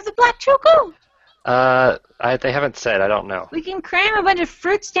color of the black choco? They haven't said. I don't know. We can cram a bunch of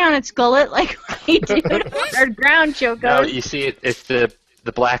fruits down its gullet like we do to our ground chocos. No, you see, it's the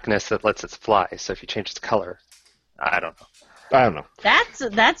blackness that lets it fly. So if you change its color, I don't know.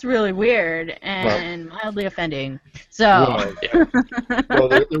 That's really weird and mildly offending. So. Well,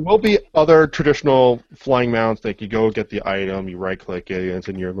 there will be other traditional flying mounts. Like you go get the item, you right-click it, and it's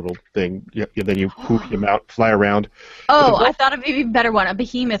in your little thing. Then you poop your mount, fly around. Oh, I thought of an even better one. A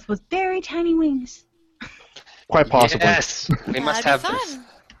behemoth with very tiny wings. Quite possibly. Yes, we must have this.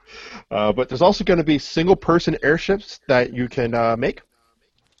 But there's also going to be single-person airships that you can make.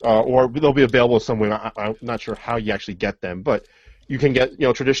 Or they'll be available somewhere. I'm not sure how you actually get them, but you can get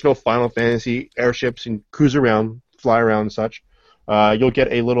traditional Final Fantasy airships and cruise around, fly around and such. You'll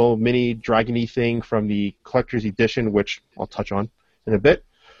get a little mini dragony thing from the collector's edition, which I'll touch on in a bit.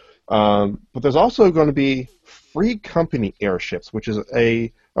 But there's also going to be free company airships, which is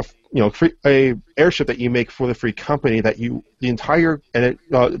a airship that you make for the free company just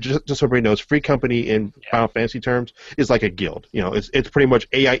so everybody knows, free company in Final Fantasy terms is like a guild. It's pretty much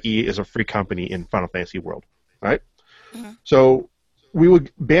AIE is a free company in Final Fantasy world, right? Mm-hmm. So we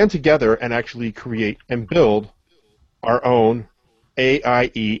would band together and actually create and build our own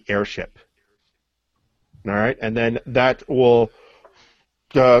AIE airship. All right, and then that will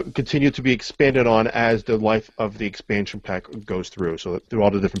continue to be expanded on as the life of the expansion pack goes through. So through all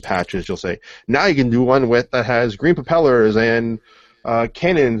the different patches, you'll say, now you can do one that has green propellers and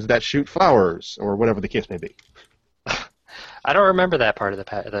cannons that shoot flowers, or whatever the case may be. I don't remember that part of the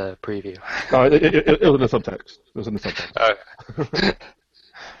preview. It was in the subtext. Okay.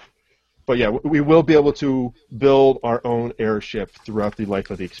 But yeah, we will be able to build our own airship throughout the life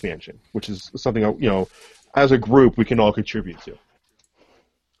of the expansion, which is something, as a group, we can all contribute to.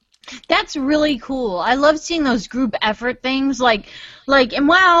 That's really cool. I love seeing those group effort things, and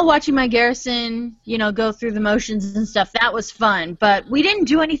while watching my garrison, go through the motions and stuff, that was fun. But we didn't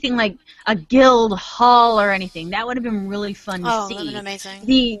do anything like a guild hall or anything. That would have been really fun to see. Oh, that would have been amazing.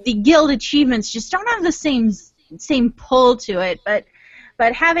 The guild achievements just don't have the same pull to it, but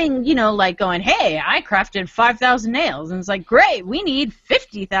having, going, hey, I crafted 5,000 nails, and it's like, great, we need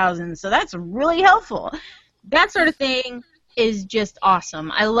 50,000, so that's really helpful. That sort of thing is just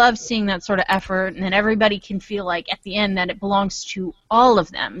awesome. I love seeing that sort of effort, and then everybody can feel like at the end that it belongs to all of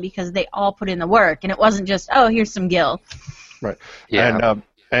them because they all put in the work, and it wasn't just, oh, here's some gil. Right. Yeah.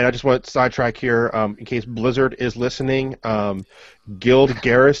 And I just want to sidetrack here, in case Blizzard is listening, guild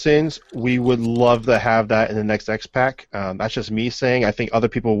garrisons, we would love to have that in the next X-Pack. That's just me saying. I think other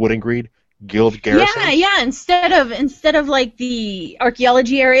people would agree. Guild garrisons. Yeah. Instead of like the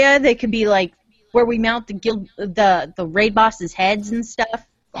archaeology area, they could be like where we mount the raid bosses' heads and stuff.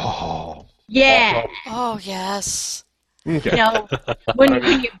 Oh. Yeah. Oh, yes. Okay. When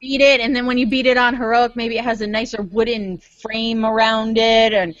you beat it, and then when you beat it on heroic, maybe it has a nicer wooden frame around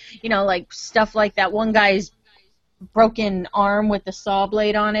it, and like stuff like that. One guy's broken arm with the saw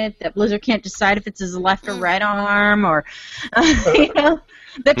blade on it that Blizzard can't decide if it's his left or right arm, or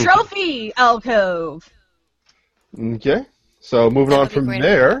the trophy alcove. Okay, so moving on from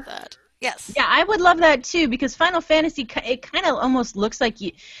there. Yes. Yeah, I would love that too, because Final Fantasy, it kind of almost looks like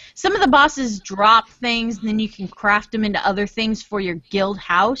some of the bosses drop things, and then you can craft them into other things for your guild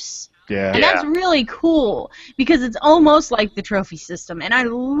house. Yeah. And that's really cool, because it's almost like the trophy system, and I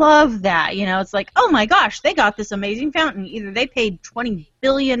love that. It's like, oh my gosh, they got this amazing fountain. Either they paid $20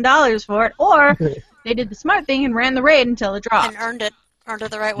 billion for it, or they did the smart thing and ran the raid until it dropped. And earned it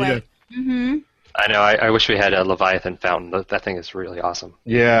the right way. Yeah. Mm-hmm. I know. I wish we had a Leviathan fountain. That thing is really awesome.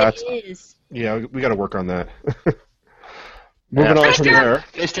 Yeah. It is. Yeah, we got to work on that. Moving on from there.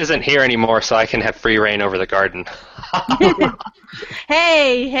 Fist isn't here anymore, so I can have free reign over the garden.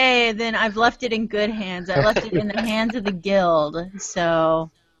 Hey, then I've left it in good hands. I left it in the hands of the guild,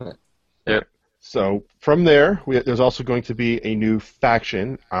 so... Yep. So, from there, there's also going to be a new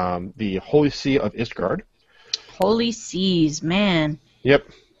faction, the Holy See of Istgard. Holy Seas, man. Yep.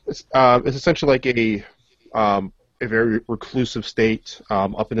 It's essentially like a very reclusive state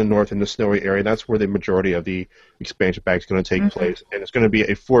up in the north in the snowy area. That's where the majority of the expansion pack is going to take place, and it's going to be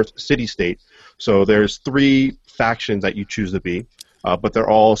a fourth city-state. So there's 3 factions that you choose to be, but they're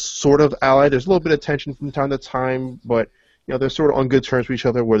all sort of allied. There's a little bit of tension from time to time, but they're sort of on good terms with each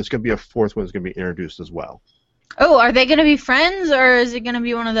other, where there's going to be a fourth one that's going to be introduced as well. Oh, are they going to be friends, or is it going to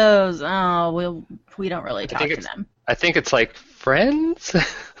be one of those, we don't really talk to them? I think it's like friends.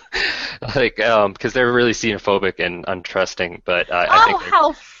 Because they're really xenophobic and untrusting, but I think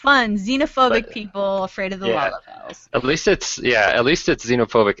how fun! Xenophobic people afraid of the Lullabells. At least it's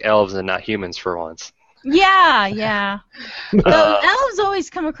xenophobic elves and not humans for once. Yeah. Elves always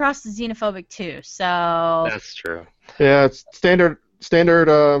come across as xenophobic too, so... That's true. Yeah, it's standard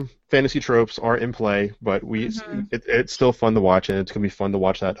fantasy tropes are in play, but it's still fun to watch, and it's going to be fun to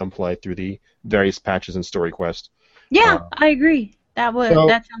watch that unplay through the various patches and story quests. Yeah, I agree. That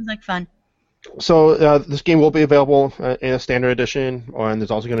sounds like fun. So this game will be available in a standard edition, and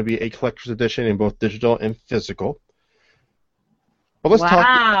there's also going to be a collector's edition in both digital and physical. But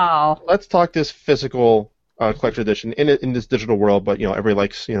let's talk this physical collector's edition in this digital world. But everybody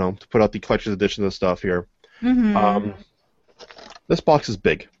likes to put out the collector's edition of stuff here. Mm-hmm. This box is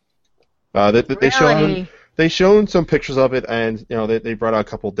big. They shown some pictures of it, and they brought out a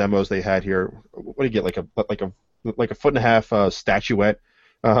couple demos they had here. What do you get? Like a foot and a half statuette.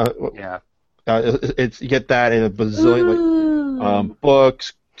 You get that in a bazillion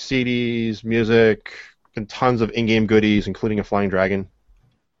books, CDs, music, and tons of in-game goodies, including a flying dragon.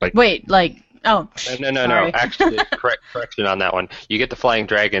 No. Actually, correction on that one. You get the flying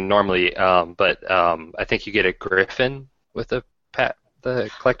dragon normally, but I think you get a griffin with the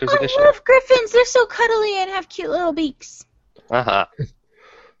collector's edition. I love griffins. They're so cuddly and have cute little beaks.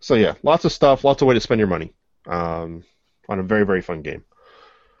 So yeah, lots of stuff, lots of way to spend your money on a very, very fun game.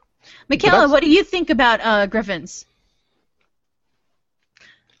 Michaela, what do you think about griffins?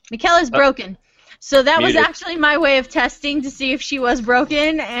 Michaela's broken. So that was actually my way of testing to see if she was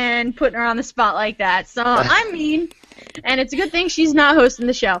broken and putting her on the spot like that. So I'm mean, and it's a good thing she's not hosting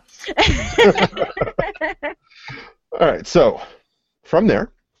the show. All right, so from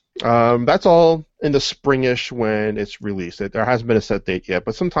there, that's all in the springish when it's released. There hasn't been a set date yet,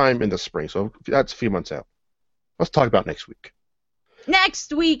 but sometime in the spring, so that's a few months out. Let's talk about next week.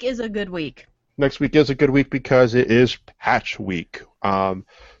 Next week is a good week. Next week is a good week because it is patch week.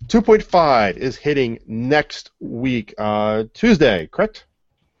 2.5 is hitting next week, Tuesday, correct?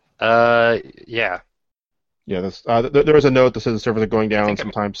 Yeah. Yeah, there was a note that says the servers are going down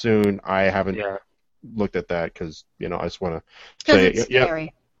sometime soon. I haven't looked at that because, I just want to say, it's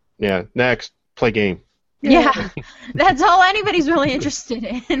scary. Yeah, next, play game. Yeah, that's all anybody's really interested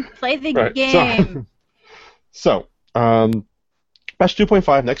in. Play the game. So, patch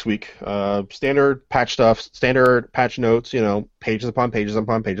 2.5 next week. Standard patch stuff, standard patch notes, pages upon pages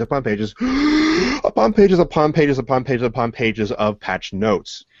upon pages upon pages, upon pages upon pages upon pages upon pages of patch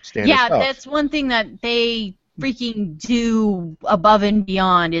notes. Standard stuff. That's one thing that they freaking do above and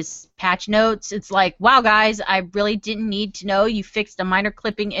beyond is patch notes. It's like, wow, guys, I really didn't need to know you fixed a minor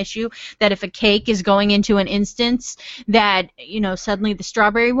clipping issue that if a cake is going into an instance that, suddenly the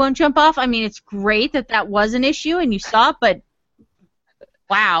strawberry won't jump off. I mean, it's great that was an issue and you saw it, but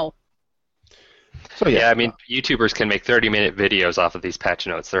wow. So yeah, I mean, YouTubers can make 30-minute videos off of these patch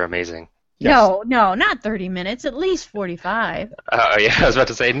notes. They're amazing. Yes. No, not 30 minutes. At least 45. Oh, yeah, I was about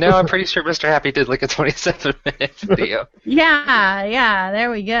to say, no, I'm pretty sure Mr. Happy did like a 27-minute video. Yeah, there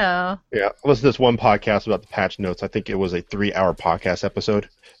we go. Yeah, I listened to this one podcast about the patch notes. I think it was a 3-hour podcast episode.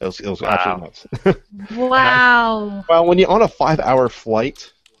 It was absolutely nuts. Wow. Well, when you're on a 5-hour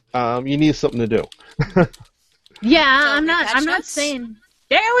flight, you need something to do. Yeah, So I'm patch not notes? saying.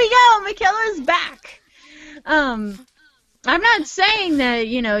 There we go. Michaela's back. I'm not saying that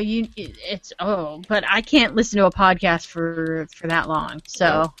but I can't listen to a podcast for that long.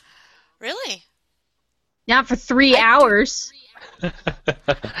 So Really? not for 3 hours.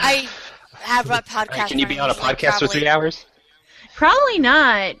 I have a podcast. Can you be on a usually podcast for 3 hours? Probably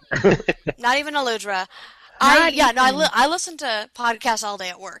not. Not even Eludra. Not I listen to podcasts all day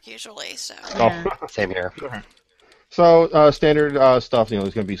at work usually. So Yeah. Same here. So standard stuff. There's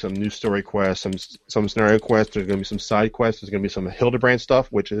going to be some new story quests, some scenario quests. There's going to be some side quests. There's going to be some Hildebrand stuff,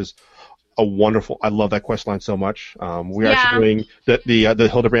 which is a wonderful. I love that quest line so much. We're actually doing the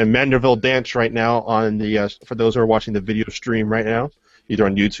Hildebrand Manderville dance right now on the for those who are watching the video stream right now, either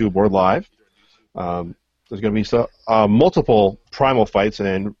on YouTube or live. There's going to be multiple primal fights,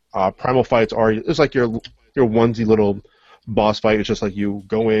 and primal fights are it's like your onesie little boss fight. It's just like you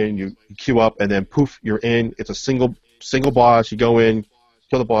go in, you queue up, and then poof, you're in. It's a single boss. You go in,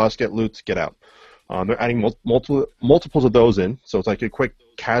 kill the boss, get loot, get out. They're adding multiples of those in, so it's like a quick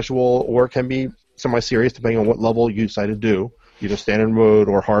casual, or it can be semi-serious depending on what level you decide to do, either standard mode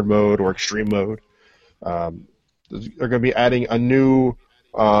or hard mode or extreme mode. They're going to be adding a new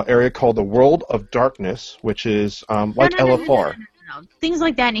area called the World of Darkness, which is like LFR. No. Things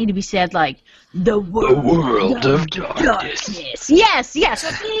like that need to be said like the world of darkness. Yes. See,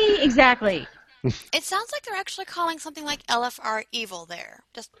 exactly. it sounds like they're actually calling something like LFR evil there.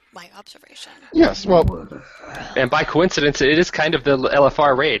 Just my observation. Yes, well, And by coincidence, it is kind of the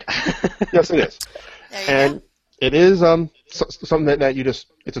LFR raid. yes, it is. There you And go. it is something that you just,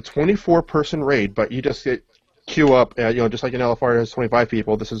 it's a 24-person raid, but you just get queue up, just like in LFR has 25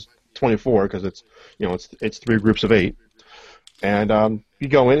 people, this is 24 because it's 3 groups of 8. And you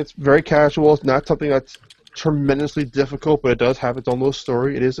go in, it's very casual, it's not something that's tremendously difficult, but it does have its own little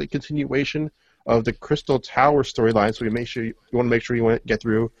story. It is a continuation of the Crystal Tower storyline, so you want to make sure you get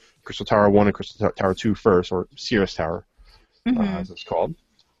through Crystal Tower 1 and Crystal Tower 2 first, or Cirrus Tower, as it's called.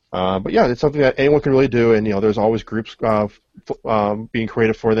 But yeah, it's something that anyone can really do, and there's always groups being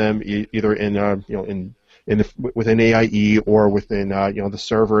created for them, either in within AIE or within the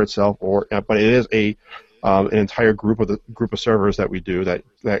server itself, but it is an entire group of servers that we do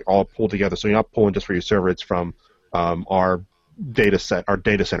that all pull together. So you're not pulling just for your server; it's from our data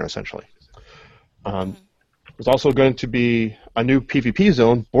center essentially. There's also going to be a new PvP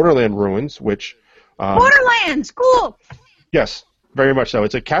zone, Borderland Ruins, which Borderlands, cool. Yes, very much so.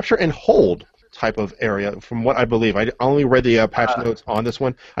 It's a capture and hold type of area, from what I believe. I only read the patch notes on this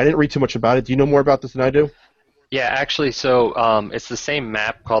one. I didn't read too much about it. Do you know more about this than I do? Yeah, actually, so it's the same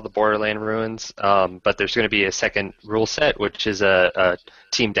map called the Borderland Ruins, but there's going to be a second rule set, which is a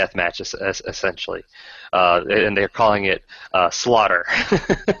team deathmatch, essentially. And they're calling it Slaughter.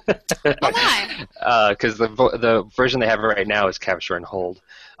 Oh my! Because the version they have right now is Capture and Hold,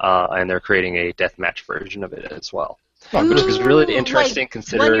 and they're creating a deathmatch version of it as well. Which is really interesting,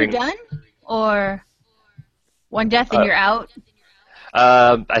 considering... When you're done? Or one death and you're out?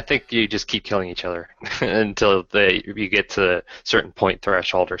 I think you just keep killing each other until you get to a certain point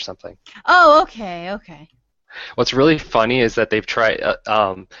threshold or something. Oh, okay. What's really funny is that they've tried.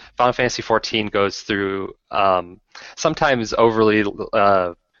 Final Fantasy XIV goes through sometimes overly.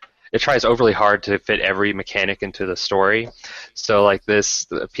 It tries overly hard to fit every mechanic into the story. So, like the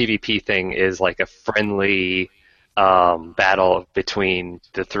PvP thing is like a friendly battle between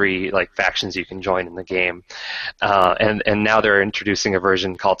the 3 factions you can join in the game, and now they're introducing a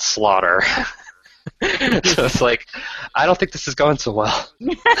version called Slaughter. So it's like, I don't think this is going so well.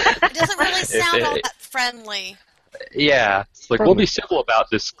 It doesn't really sound all that friendly. Yeah, it's like, we'll be civil about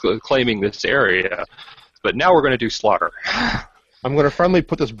this claiming this area, but now we're going to do Slaughter. I'm going to friendly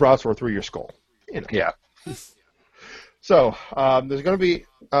put this broadsword through your skull. Yeah. So there's going to be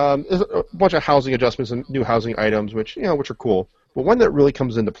there's a bunch of housing adjustments and new housing items, which are cool. But one that really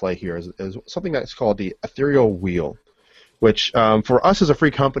comes into play here is something that's called the Ethereal Wheel, which for us as a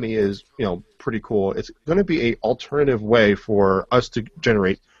free company is pretty cool. It's going to be an alternative way for us to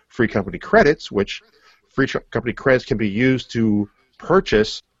generate free company credits, which free company credits can be used to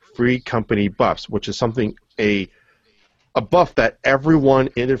purchase free company buffs, which is something a buff that everyone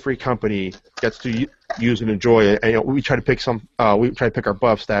in the free company gets to use and enjoy. And we try to pick our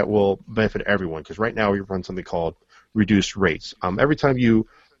buffs that will benefit everyone, because right now we run something called reduced rates. Every time you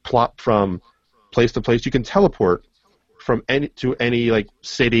plop from place to place. You can teleport from any like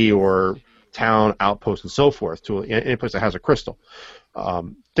city or town, outpost, and so forth to any place that has a crystal.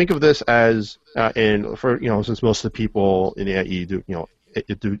 Think of this as since most of the people in the AIE do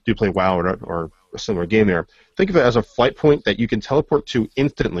play WoW or a similar game there. Think of it as a flight point that you can teleport to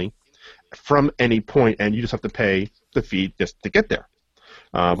instantly from any point, and you just have to pay the fee just to get there.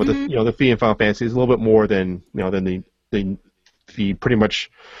 But the fee in Final Fantasy is a little bit more than the pretty much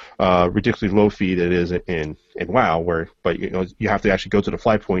ridiculously low fee that it is in WoW, but you have to actually go to the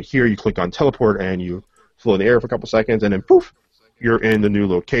flight point. Here you click on teleport and you float in the air for a couple seconds, and then poof, you're in the new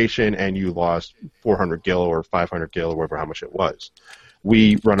location, and you lost 400 gil or 500 gil or whatever how much it was.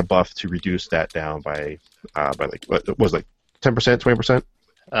 We run a buff to reduce that down by like what was it, like 10%, 20%.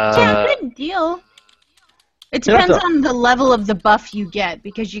 Yeah, good deal. It depends on the level of the buff you get,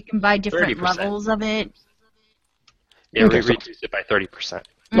 because you can buy different 30%. levels of it. Yeah, we reduced it by 30%.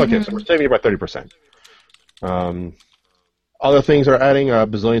 Okay, so we're saving it by 30%. Other things are adding a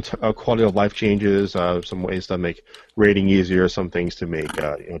bazillion quality of life changes, some ways to make raiding easier, some things to make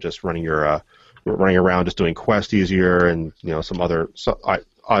just running around, just doing quests easier, and some other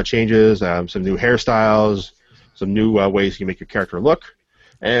odd changes, some new hairstyles, some new ways you can make your character look,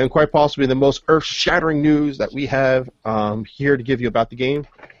 and quite possibly the most earth-shattering news that we have here to give you about the game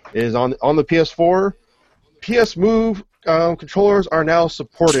is on the PS4. PS Move controllers are now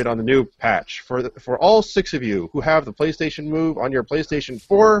supported on the new patch. For all 6 of you who have the PlayStation Move on your PlayStation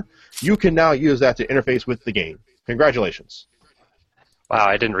 4, you can now use that to interface with the game. Congratulations. Wow,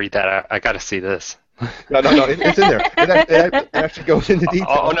 I didn't read that. I got to see this. No, it's in there. It actually goes into detail.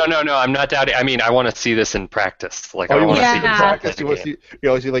 Oh, no, I'm not doubting. I mean, I want to see this in practice. Like, I want to see this in practice. You want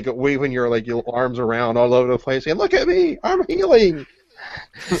to see like waving your arms around all over the place, saying, "Look at me, I'm healing."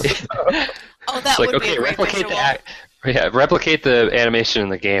 That would be a great replicate visual. replicate the animation in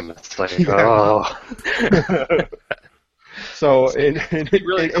the game. It's like, oh. So in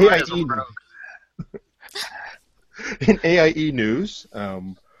really AIE news,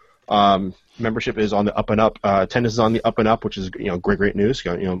 membership is on the up and up. Attendance is on the up and up, which is great news.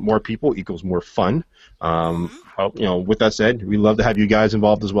 More people equals more fun. With that said, we love to have you guys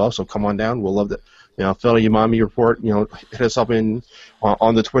involved as well. So come on down. We'll love to. Fill your mommy report. Hit us up on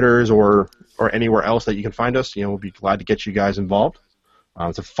the Twitters or anywhere else that you can find us. We'll be glad to get you guys involved.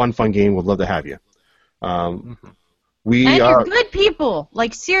 It's a fun game. We'd love to have you. You're good people.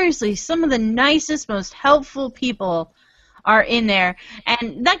 Like, seriously, some of the nicest, most helpful people are in there.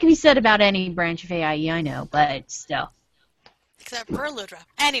 And that can be said about any branch of AIE, I know, but still. Except for Ludra.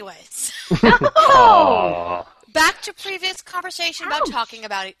 Anyways. No! Back to previous conversation about talking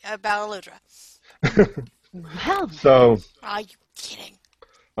about Ludra. Well, so, are you kidding?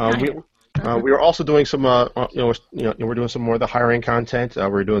 We are also doing some, we're doing some more of the hiring content.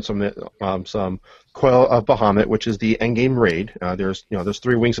 We're doing some Coil of Bahamut, which is the endgame raid. There's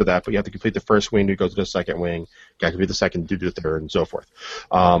 3 wings of that, but you have to complete the first wing to go to the second wing. You got to complete the second to do the third, and so forth.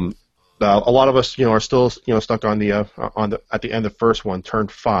 A lot of us, are still, stuck on the at the end of the first one, turn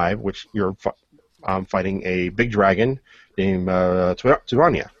 5, which you're fighting a big dragon named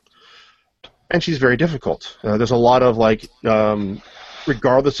Turania. And she's very difficult. There's a lot of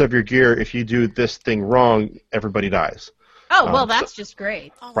regardless of your gear, if you do this thing wrong, everybody dies. Oh, well, that's just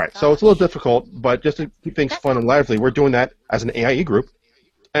great. Oh right, so it's a little difficult, but just to keep things fun and lively, we're doing that as an AIE group,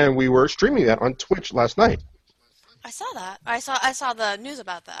 and we were streaming that on Twitch last night. I saw that. I saw the news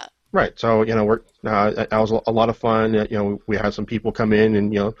about that. Right, so that was a lot of fun. We had some people come in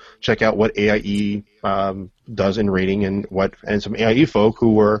and check out what AIE does in raiding, and some AIE folk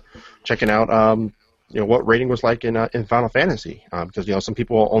who were checking out what raiding was like in Final Fantasy, because some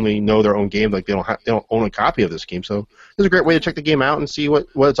people only know their own game, like they don't own a copy of this game. So it's a great way to check the game out and see what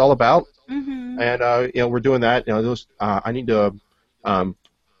it's all about. Mm-hmm. And we're doing that. I need to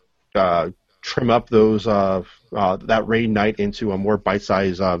trim up those that raid night into a more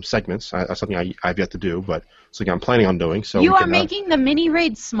bite-sized segments. That's something I've yet to do, but something I'm planning on doing. So you are making the mini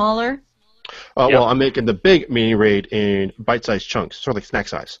raid smaller. Well, I'm making the big mini raid in bite-sized chunks, sort of like snack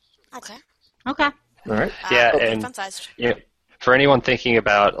size. Okay. All right. Yeah, and for anyone thinking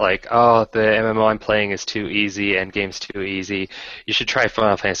about the MMO I'm playing is too easy and game's too easy, you should try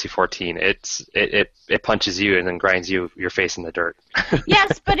Final Fantasy 14. It punches you and then grinds your face in the dirt.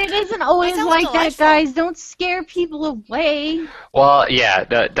 Yes, but it isn't always like that, guys. Don't scare people away. Well, yeah,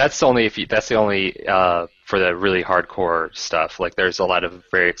 that's the only for the really hardcore stuff. Like, there's a lot of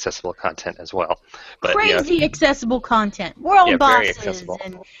very accessible content as well. But, crazy accessible content. World bosses accessible.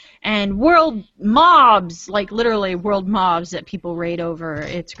 and world mobs, like literally world mobs that people raid over.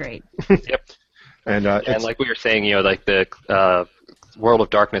 It's great. Yep. And like we were saying, like the World of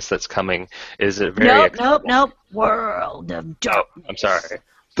Darkness that's coming is a very Nope. World of Darkness. I'm sorry.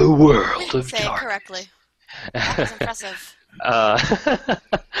 The World of Say Darkness. it correctly. That was impressive.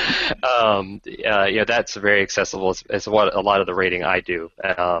 That's very accessible. It's what a lot of the rating I do,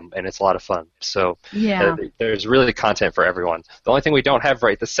 and it's a lot of fun. So there's really content for everyone. The only thing we don't have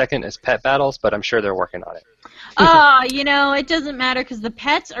right this second is pet battles, but I'm sure they're working on it. It doesn't matter because the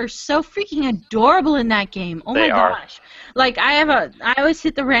pets are so freaking adorable in that game. Oh my gosh. Like I always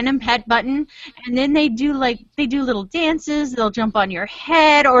hit the random pet button, and then they do little dances. They'll jump on your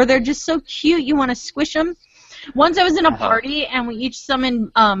head, or they're just so cute you want to squish them. Once I was in a party, and we each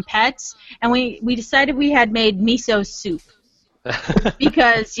summoned pets, and we decided we had made miso soup.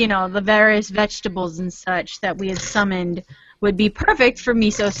 Because, the various vegetables and such that we had summoned would be perfect for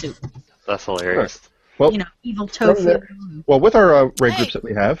miso soup. That's hilarious. Well, evil tofu. Well, with our raid groups that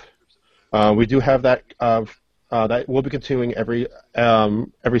we have, we do have that that will be continuing every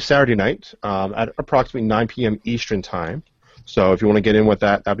Saturday night at approximately 9 p.m. Eastern Time. So if you want to get in with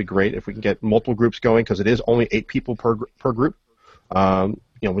that, that'd be great. If we can get multiple groups going, because it is only 8 people per group.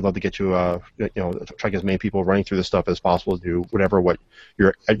 We'd love to get you, try to get as many people running through this stuff as possible to do whatever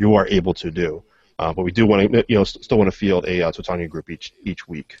you are able to do. But we do want to, still want to field a Totania group each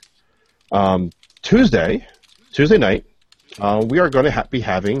week. Tuesday night, we are going to be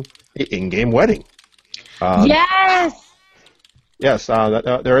having an in-game wedding. Yes. Yes.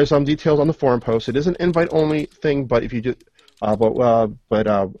 There is some details on the forum post. It is an invite-only thing, but if you do. As long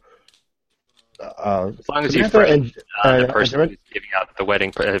as you friend the person who's giving out the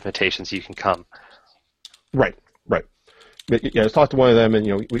wedding invitations, you can come. Right. But, let's talk to one of them, and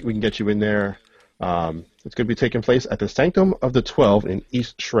we can get you in there. It's going to be taking place at the Sanctum of the 12 in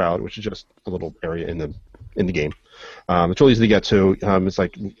East Shroud, which is just a little area in the game. It's really easy to get to. It's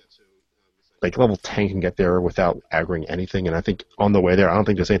like level 10 can get there without aggroing anything, and I think on the way there, I don't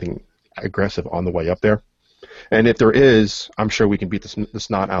think there's anything aggressive on the way up there. And if there is, I'm sure we can beat the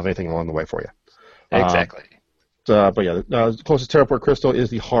snot out of anything along the way for you. Exactly. The closest teleport crystal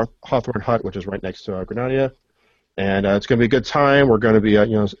is the Hawthorne Hut, which is right next to Grenada. And it's going to be a good time. We're going to be,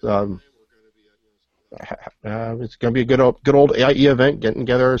 it's going to be a good old AIE event, getting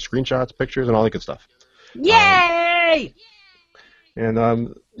together, screenshots, pictures, and all that good stuff. Yay!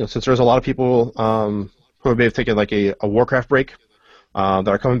 And since there's a lot of people who may have taken like a Warcraft break that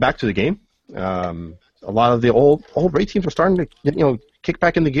are coming back to the game, a lot of the old raid teams are starting to kick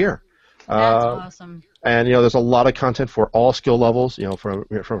back into gear. That's awesome. And there's a lot of content for all skill levels. From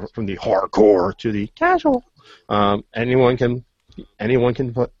the hardcore to the casual. Anyone can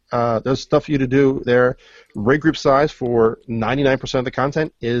put. There's stuff for you to do there. Raid group size for 99% of the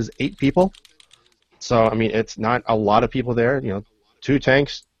content is 8 people. So it's not a lot of people there. 2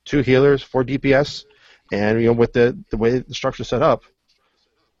 tanks, 2 healers, 4 DPS, and with the way the structure's set up.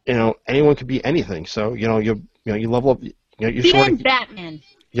 Anyone could be anything. So you level up. You're Batman.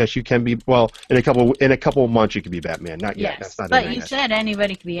 Yes, you can be. Well, in a couple of months, you can be Batman. Not yet. Yes, that's not but you said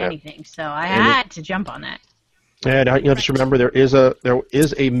anybody could be anything, so I had to jump on that. And just remember, there is a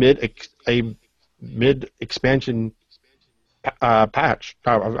mid expansion patch,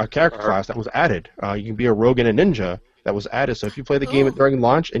 a character class that was added. You can be a rogue and a ninja that was added. So if you play the game during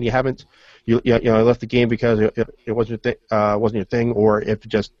launch and you haven't, left the game because it wasn't your thing, or if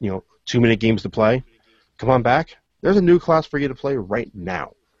just too many games to play, come on back. There's a new class for you to play right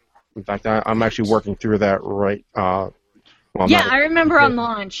now. In fact, I'm actually working through that right. I remember on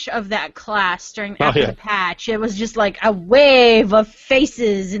launch of that class after the patch, it was just like a wave of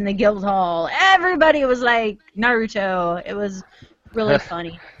faces in the guild hall. Everybody was like Naruto. It was really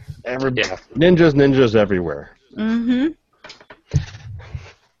funny. Ninjas everywhere. Mm-hmm.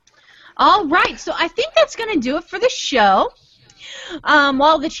 All right, so I think that's going to do it for the show.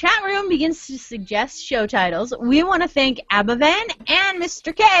 While the chat room begins to suggest show titles, we want to thank Abavan and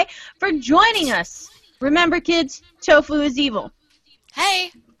Mr. K for joining us. Remember, kids, tofu is evil.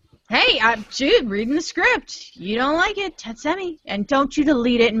 Hey, dude, reading the script. You don't like it, Tetsemi. And don't you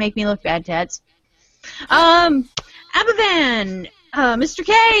delete it and make me look bad, Tets. Abavan, Mr.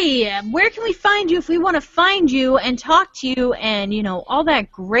 K, where can we find you if we want to find you and talk to you and, all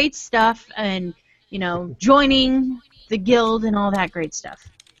that great stuff and, joining the guild and all that great stuff?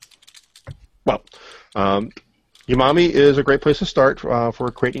 Well, Umami is a great place to start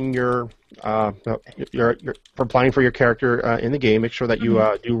for creating your for applying for your character in the game. Make sure that you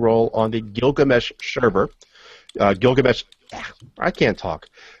do roll on the Gilgamesh server. Gilgamesh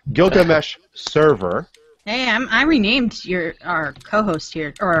server. Hey, I renamed our co-host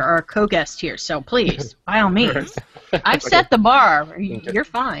here, or our co-guest here, so please, by all means. I've set the bar. You're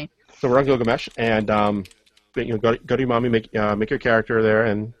fine. So we're on Gilgamesh, and go to your mommy, make your character there,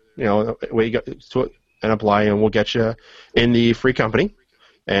 and way you go to it and apply, and we'll get you in the free company,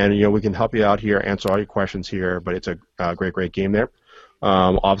 and we can help you out here, answer all your questions here. But it's a great game there.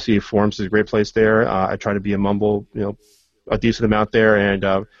 Obviously, forums is a great place there. I try to be a mumble, a decent amount there,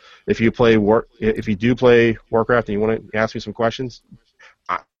 and if you do play Warcraft and you want to ask me some questions,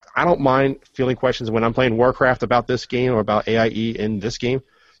 I don't mind fielding questions when I'm playing Warcraft about this game or about AIE in this game.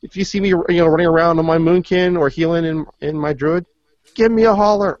 If you see me, running around on my Moonkin or healing in my Druid, give me a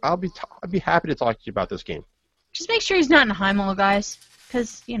holler. I'd be happy to talk to you about this game. Just make sure he's not in Heimel, guys,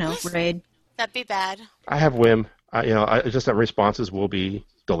 because raid. That'd be bad. I have Whim. Just that responses will be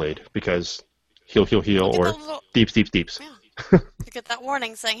delayed because heal or deeps. Yeah. You get that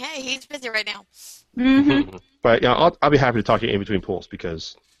warning saying, "Hey, he's busy right now." Mm-hmm. But I'll be happy to talk to you in between pools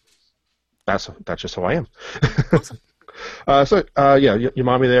because that's just how I am. Awesome. Your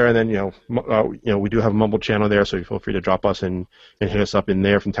mommy there, and then we do have a Mumble channel there, so feel free to drop us and hit us up in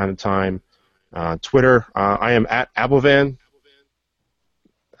there from time to time. Twitter, I am at Abovan.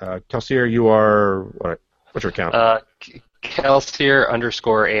 Kelsier, you are what's your account? Kelsier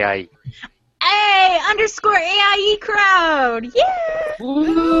 _AIE. Hey, _AIE crowd! Yeah!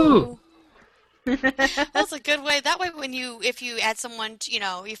 Woo! That's a good way. That way, if you add someone,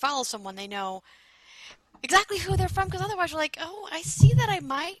 you follow someone, they know exactly who they're from. Because otherwise, you're like, oh, I see that I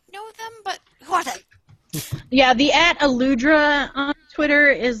might know them, but who are they? Yeah, the @Aludra on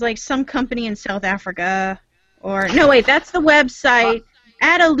Twitter is like some company in South Africa, or no, wait, that's the website.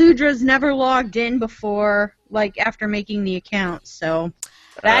 @Aludra's never logged in before, after making the account, so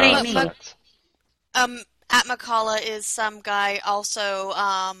that ain't me. @Makala is some guy also.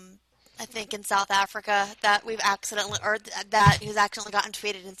 I think in South Africa that he's accidentally gotten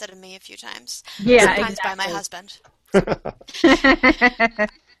tweeted instead of me a few times. Yeah, sometimes exactly. by my husband.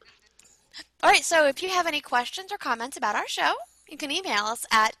 All right, so if you have any questions or comments about our show, you can email us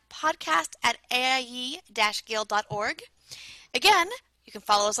at podcast@aie-guild.org. Again, you can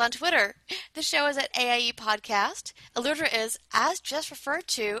follow us on Twitter. The show is at AIE Podcast. Aludra is, as just referred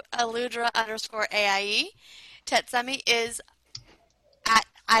to, Aludra _AIE. Tetsumi is at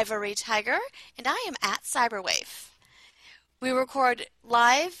Ivory Tiger, and I am at Cyberwave. We record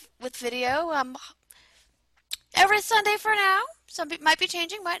live with video every Sunday for now. Some might be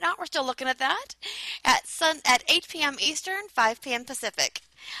changing, might not. We're still looking at that. At 8 p.m. Eastern, 5 p.m. Pacific.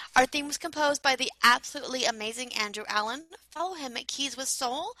 Our theme was composed by the absolutely amazing Andrew Allen. Follow him at Keys with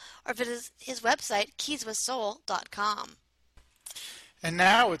Soul or visit his website, keyswithsoul.com. And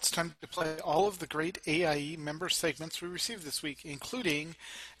now it's time to play all of the great AIE member segments we received this week, including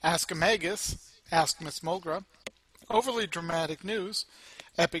Ask a Magus, Ask Miss Mulgra, Overly Dramatic News,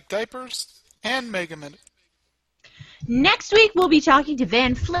 Epic Diapers, and Mega Minute. Next week, we'll be talking to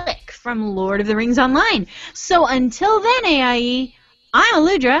Van Flick from Lord of the Rings Online. So until then, AIE, I'm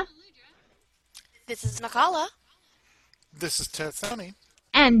Aludra. This is Makala. This is Tetsumi.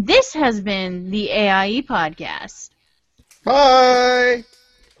 And this has been the AIE Podcast. Bye!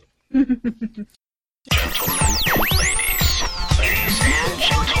 Gentlemen and ladies and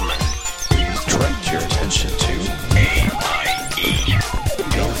gentlemen, please direct your attention to AIE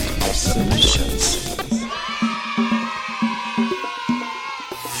Building Solutions.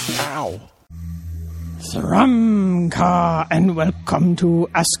 Ow. Thramka, and welcome to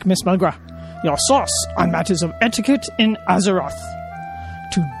Ask Miss Mulgra, your source on matters of etiquette in Azeroth.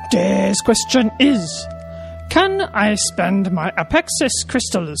 Today's question is, can I spend my Apexis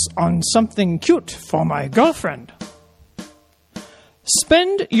crystals on something cute for my girlfriend?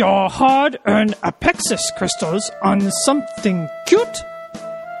 Spend your hard-earned Apexis crystals on something cute?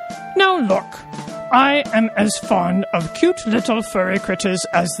 Now look, I am as fond of cute little furry critters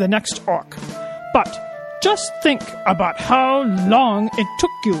as the next orc, but just think about how long it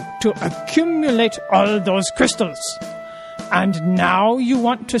took you to accumulate all those crystals. And now you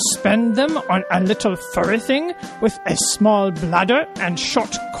want to spend them on a little furry thing with a small bladder and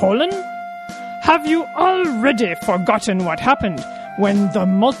short colon? Have you already forgotten what happened when the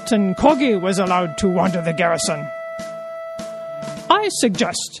molten Kogi was allowed to wander the garrison? I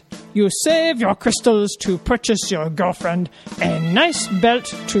suggest you save your crystals to purchase your girlfriend a nice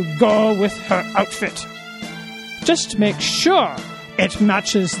belt to go with her outfit. Just make sure it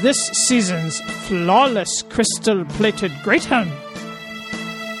matches this season's flawless crystal-plated great helm.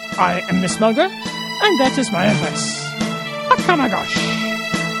 I am Miss Mulgra, and that is my advice. Akamagosh!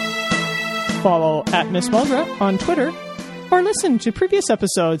 Follow at Miss Mulgra on Twitter, or listen to previous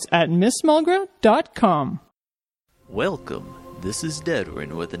episodes at missmulgra.com. Welcome, this is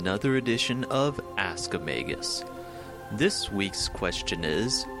Dedrin with another edition of Ask a Magus. This week's question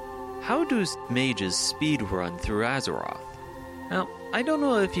is, how do mages speedrun through Azeroth? Now, I don't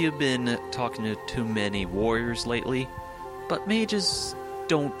know if you've been talking to too many warriors lately, but mages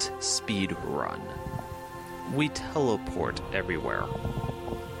don't speedrun. We teleport everywhere.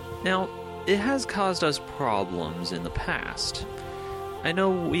 Now, it has caused us problems in the past. I know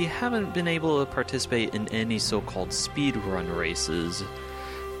we haven't been able to participate in any so-called speedrun races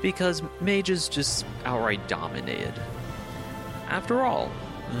because mages just outright dominated. After all,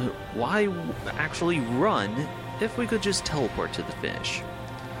 why actually run if we could just teleport to the finish?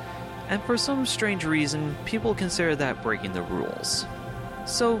 And for some strange reason, people consider that breaking the rules.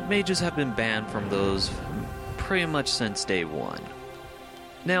 So mages have been banned from those pretty much since day one.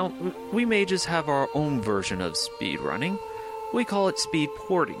 Now, we mages have our own version of speedrunning. We call it speed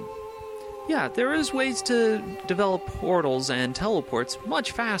porting. Yeah, there is ways to develop portals and teleports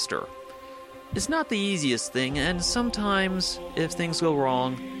much faster. It's not the easiest thing, and sometimes, if things go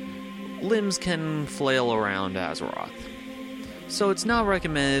wrong, limbs can flail around Azeroth. So it's not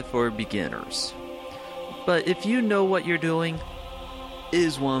recommended for beginners. But if you know what you're doing, it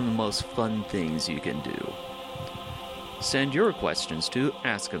is one of the most fun things you can do. Send your questions to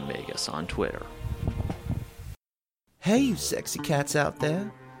AskAmagus on Twitter. Hey, you sexy cats out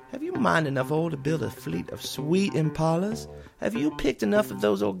there. Have you mined enough ore to build a fleet of sweet impalas? Have you picked enough of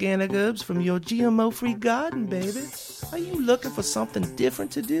those organic herbs from your GMO-free garden, baby? Are you looking for something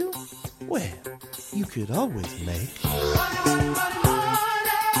different to do? Well, you could always make...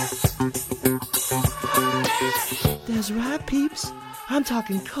 That's right, peeps. I'm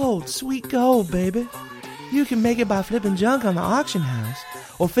talking cold, sweet gold, baby. You can make it by flipping junk on the auction house,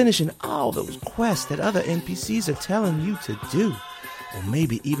 or finishing all those quests that other NPCs are telling you to do, or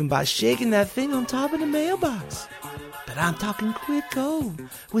maybe even by shaking that thing on top of the mailbox. But I'm talking quick gold,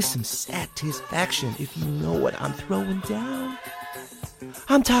 with some satisfaction if you know what I'm throwing down.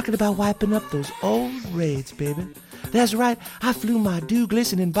 I'm talking about wiping up those old raids, baby. That's right, I flew my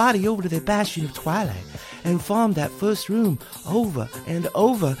dew-glistening body over to the Bastion of Twilight and farmed that first room over and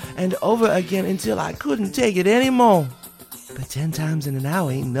over and over again until I couldn't take it anymore. But 10 times in an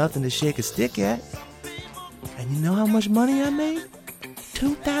hour ain't nothing to shake a stick at. And you know how much money I made?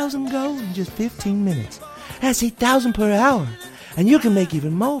 2,000 gold in just 15 minutes. That's 8,000 per hour. And you can make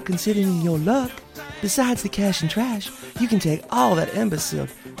even more considering your luck. Besides the cash and trash, you can take all that ember silk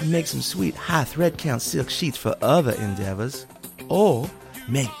and make some sweet high thread count silk sheets for other endeavors. Or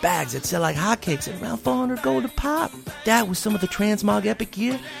make bags that sell like hotcakes at around 400 gold a pop. That was some of the transmog epic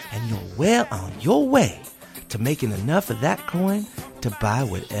gear, and you're well on your way to making enough of that coin to buy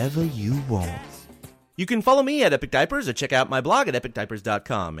whatever you want. You can follow me at Epic Diapers or check out my blog at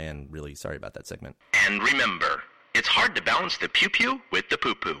epicdiapers.com. And really sorry about that segment. And remember, it's hard to balance the pew-pew with the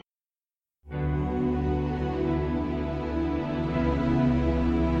poo-poo.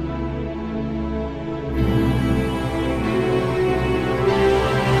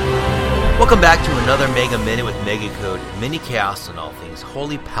 Welcome back to another Mega Minute with Mega Code, Mini Chaos and all things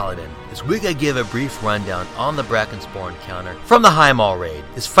Holy Paladin. This week I give a brief rundown on the Brackenspore encounter from the Highmaul raid.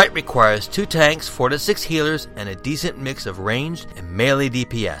 This fight requires 2 tanks, 4 to 6 healers, and a decent mix of ranged and melee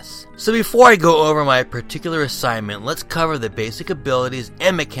DPS. So before I go over my particular assignment, let's cover the basic abilities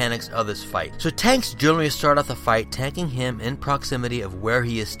and mechanics of this fight. So tanks generally start off the fight tanking him in proximity of where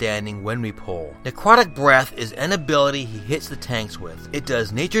he is standing when we pull. Necrotic Breath is an ability he hits the tanks with. It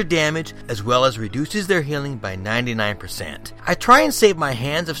does nature damage as well as reduces their healing by 99%. I try and save my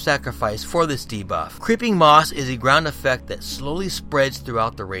Hands of Sacrifice for this debuff. Creeping Moss is a ground effect that slowly spreads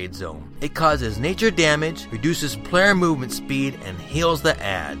throughout the raid zone. It causes nature damage, reduces player movement speed, and heals the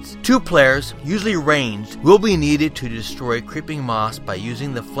adds. 2 players, usually ranged, will be needed to destroy Creeping Moss by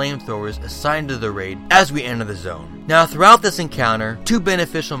using the flamethrowers assigned to the raid as we enter the zone. Now throughout this encounter, 2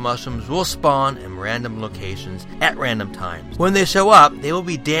 beneficial mushrooms will spawn in random locations at random times. When they show up, they will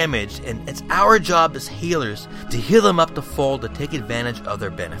be damaged, and it's our job as healers to heal them up to full to take advantage of their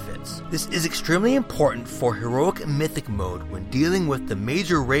benefits. This is extremely important for Heroic Mythic mode when dealing with the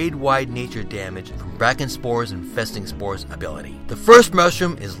major raid-wide nature damage from Brackenspore's Infesting Spores ability. The first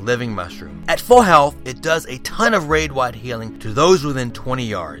mushroom is Living Mushroom. At full health, it does a ton of raid-wide healing to those within 20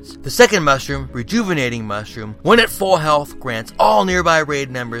 yards. The second mushroom, Rejuvenating Mushroom, when at full health, grants all nearby raid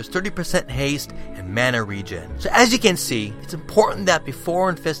members 30% haste and mana regen. So as you can see, it's important that before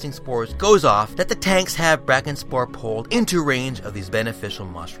Infesting Spores goes off, that the tanks have Bracken Spore pulled into range of these beneficial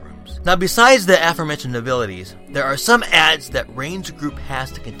mushrooms. Now besides the aforementioned abilities, there are some adds that range group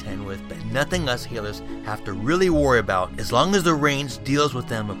has to contend with, but nothing us healers have to really worry about as long as the range deals with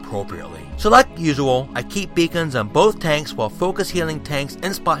them appropriately. So like usual, I keep beacons on both tanks while focus healing tanks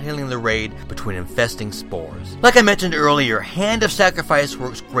and spot healing the raid between Infesting Spores. Like I mentioned earlier, Hand of Sacrifice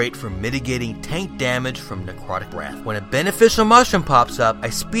works great for mitigating tank damage from Necrotic Breath. When a beneficial mushroom pops up, I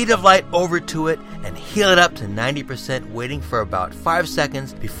Speed of Light over to it and heal it up to 90%, waiting for about 5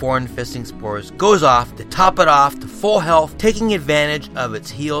 seconds before Infesting Spores goes off to top it off to full health, taking advantage of its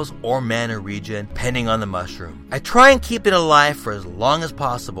heals or mana regen, depending on the mushroom. I try and keep it alive for as long as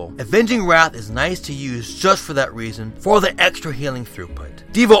possible. Avenging Wrath is nice to use just for that reason, for the extra healing throughput.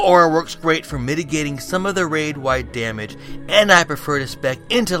 Diva Aura works great for mitigating some of the raid-wide damage, and I prefer to spec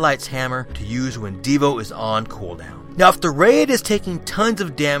into Light's Hammer to use when Devo is on cooldown. Now if the raid is taking tons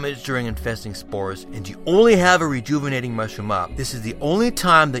of damage during Infesting Spores and you only have a rejuvenating mushroom up, this is the only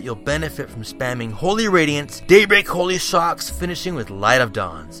time that you'll benefit from spamming Holy Radiance, Daybreak Holy Shocks, finishing with Light of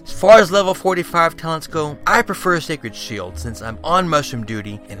Dawns. As far as level 45 talents go, I prefer Sacred Shield since I'm on mushroom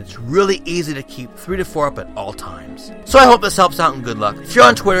duty and it's really easy to keep 3 to 4 up at all times. So I hope this helps out and good luck. If you're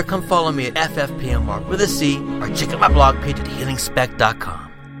on Twitter, come follow me at FFPMmark with a C or check out my blog page at healingspec.com.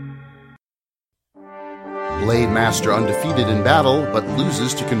 Blade Master undefeated in battle, but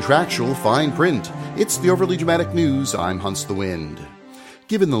loses to contractual fine print. It's the Overly Dramatic News. I'm Hunts the Wind.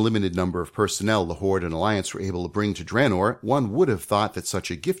 Given the limited number of personnel the Horde and Alliance were able to bring to Draenor, one would have thought that such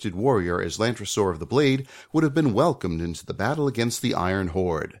a gifted warrior as Lantrasaur of the Blade would have been welcomed into the battle against the Iron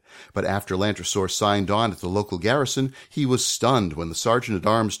Horde. But after Lantrasaur signed on at the local garrison, he was stunned when the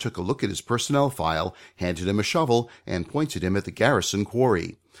Sergeant-at-Arms took a look at his personnel file, handed him a shovel, and pointed him at the garrison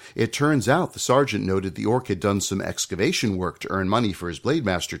quarry. It turns out the sergeant noted the orc had done some excavation work to earn money for his Blade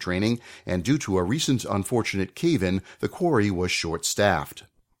Master training, and due to a recent unfortunate cave-in, the quarry was short-staffed.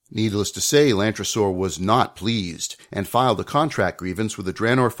 Needless to say, Lantrasaur was not pleased, and filed a contract grievance with the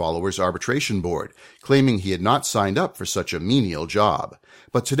Draenor Followers Arbitration Board, claiming he had not signed up for such a menial job.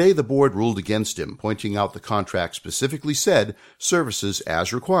 But today the board ruled against him, pointing out the contract specifically said, services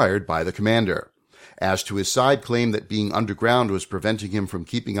as required by the commander. As to his side claim that being underground was preventing him from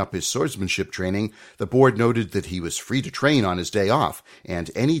keeping up his swordsmanship training, the board noted that he was free to train on his day off, and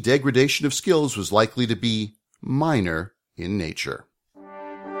any degradation of skills was likely to be minor in nature.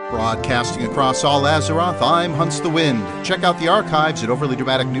 Broadcasting across all Azeroth, I'm Hunts the Wind. Check out the archives at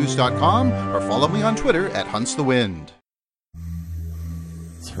overlydramaticnews.com or follow me on Twitter at Hunts the Wind.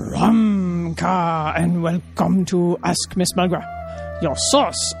 Thramka, and welcome to Ask Miss Malgra, your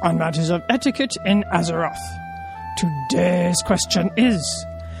source on matters of etiquette in Azeroth. Today's question is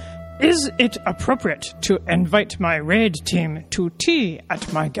it appropriate to invite my raid team to tea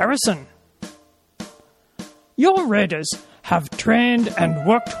at my garrison? Your raiders have trained and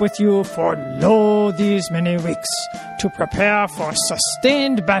worked with you for these many weeks to prepare for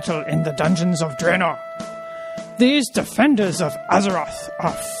sustained battle in the dungeons of Draenor. These defenders of Azeroth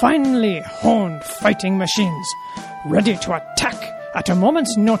are finely honed fighting machines, ready to attack at a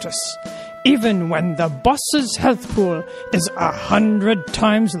moment's notice, even when the boss's health pool is 100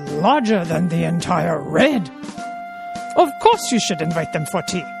 times larger than the entire raid. Of course you should invite them for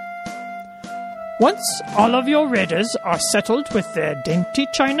tea. Once all of your raiders are settled with their dainty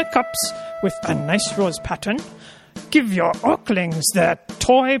china cups with a nice rose pattern, give your orclings their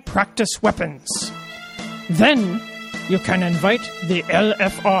toy practice weapons. Then you can invite the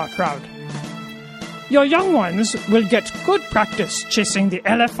LFR crowd. Your young ones will get good practice chasing the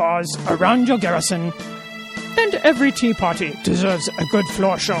LFRs around your garrison, and every tea party deserves a good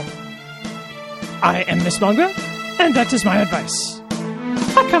floor show. I am Miss Malgra, and that is my advice.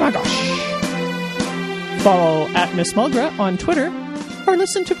 Hakamagosh! Follow at Miss Malgra on Twitter, or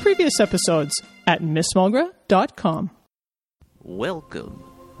listen to previous episodes at missmalgra.com. Welcome.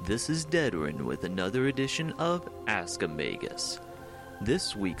 This is Dedoran with another edition of Ask a Magus.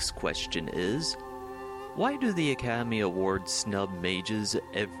 This week's question is, why do the Academy Awards snub mages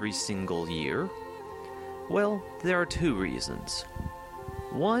every single year? Well, there are 2 reasons.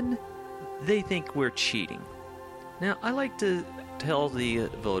 One, they think we're cheating. Now, I like to tell the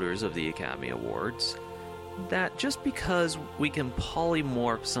voters of the Academy Awards that just because we can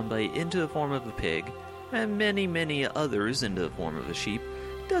polymorph somebody into the form of a pig, and many, many others into the form of a sheep,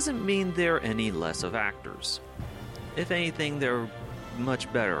 doesn't mean they're any less of actors. If anything, they're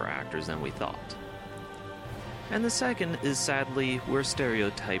much better actors than we thought. And the second is, sadly, we're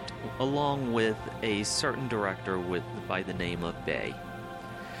stereotyped along with a certain director by the name of Bay.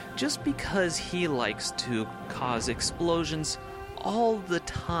 Just because he likes to cause explosions all the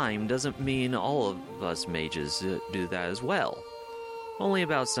time doesn't mean all of us mages do that as well. Only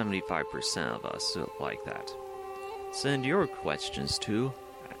about 75% of us like that. Send your questions to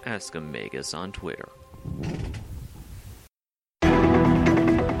Ask a Magus on Twitter.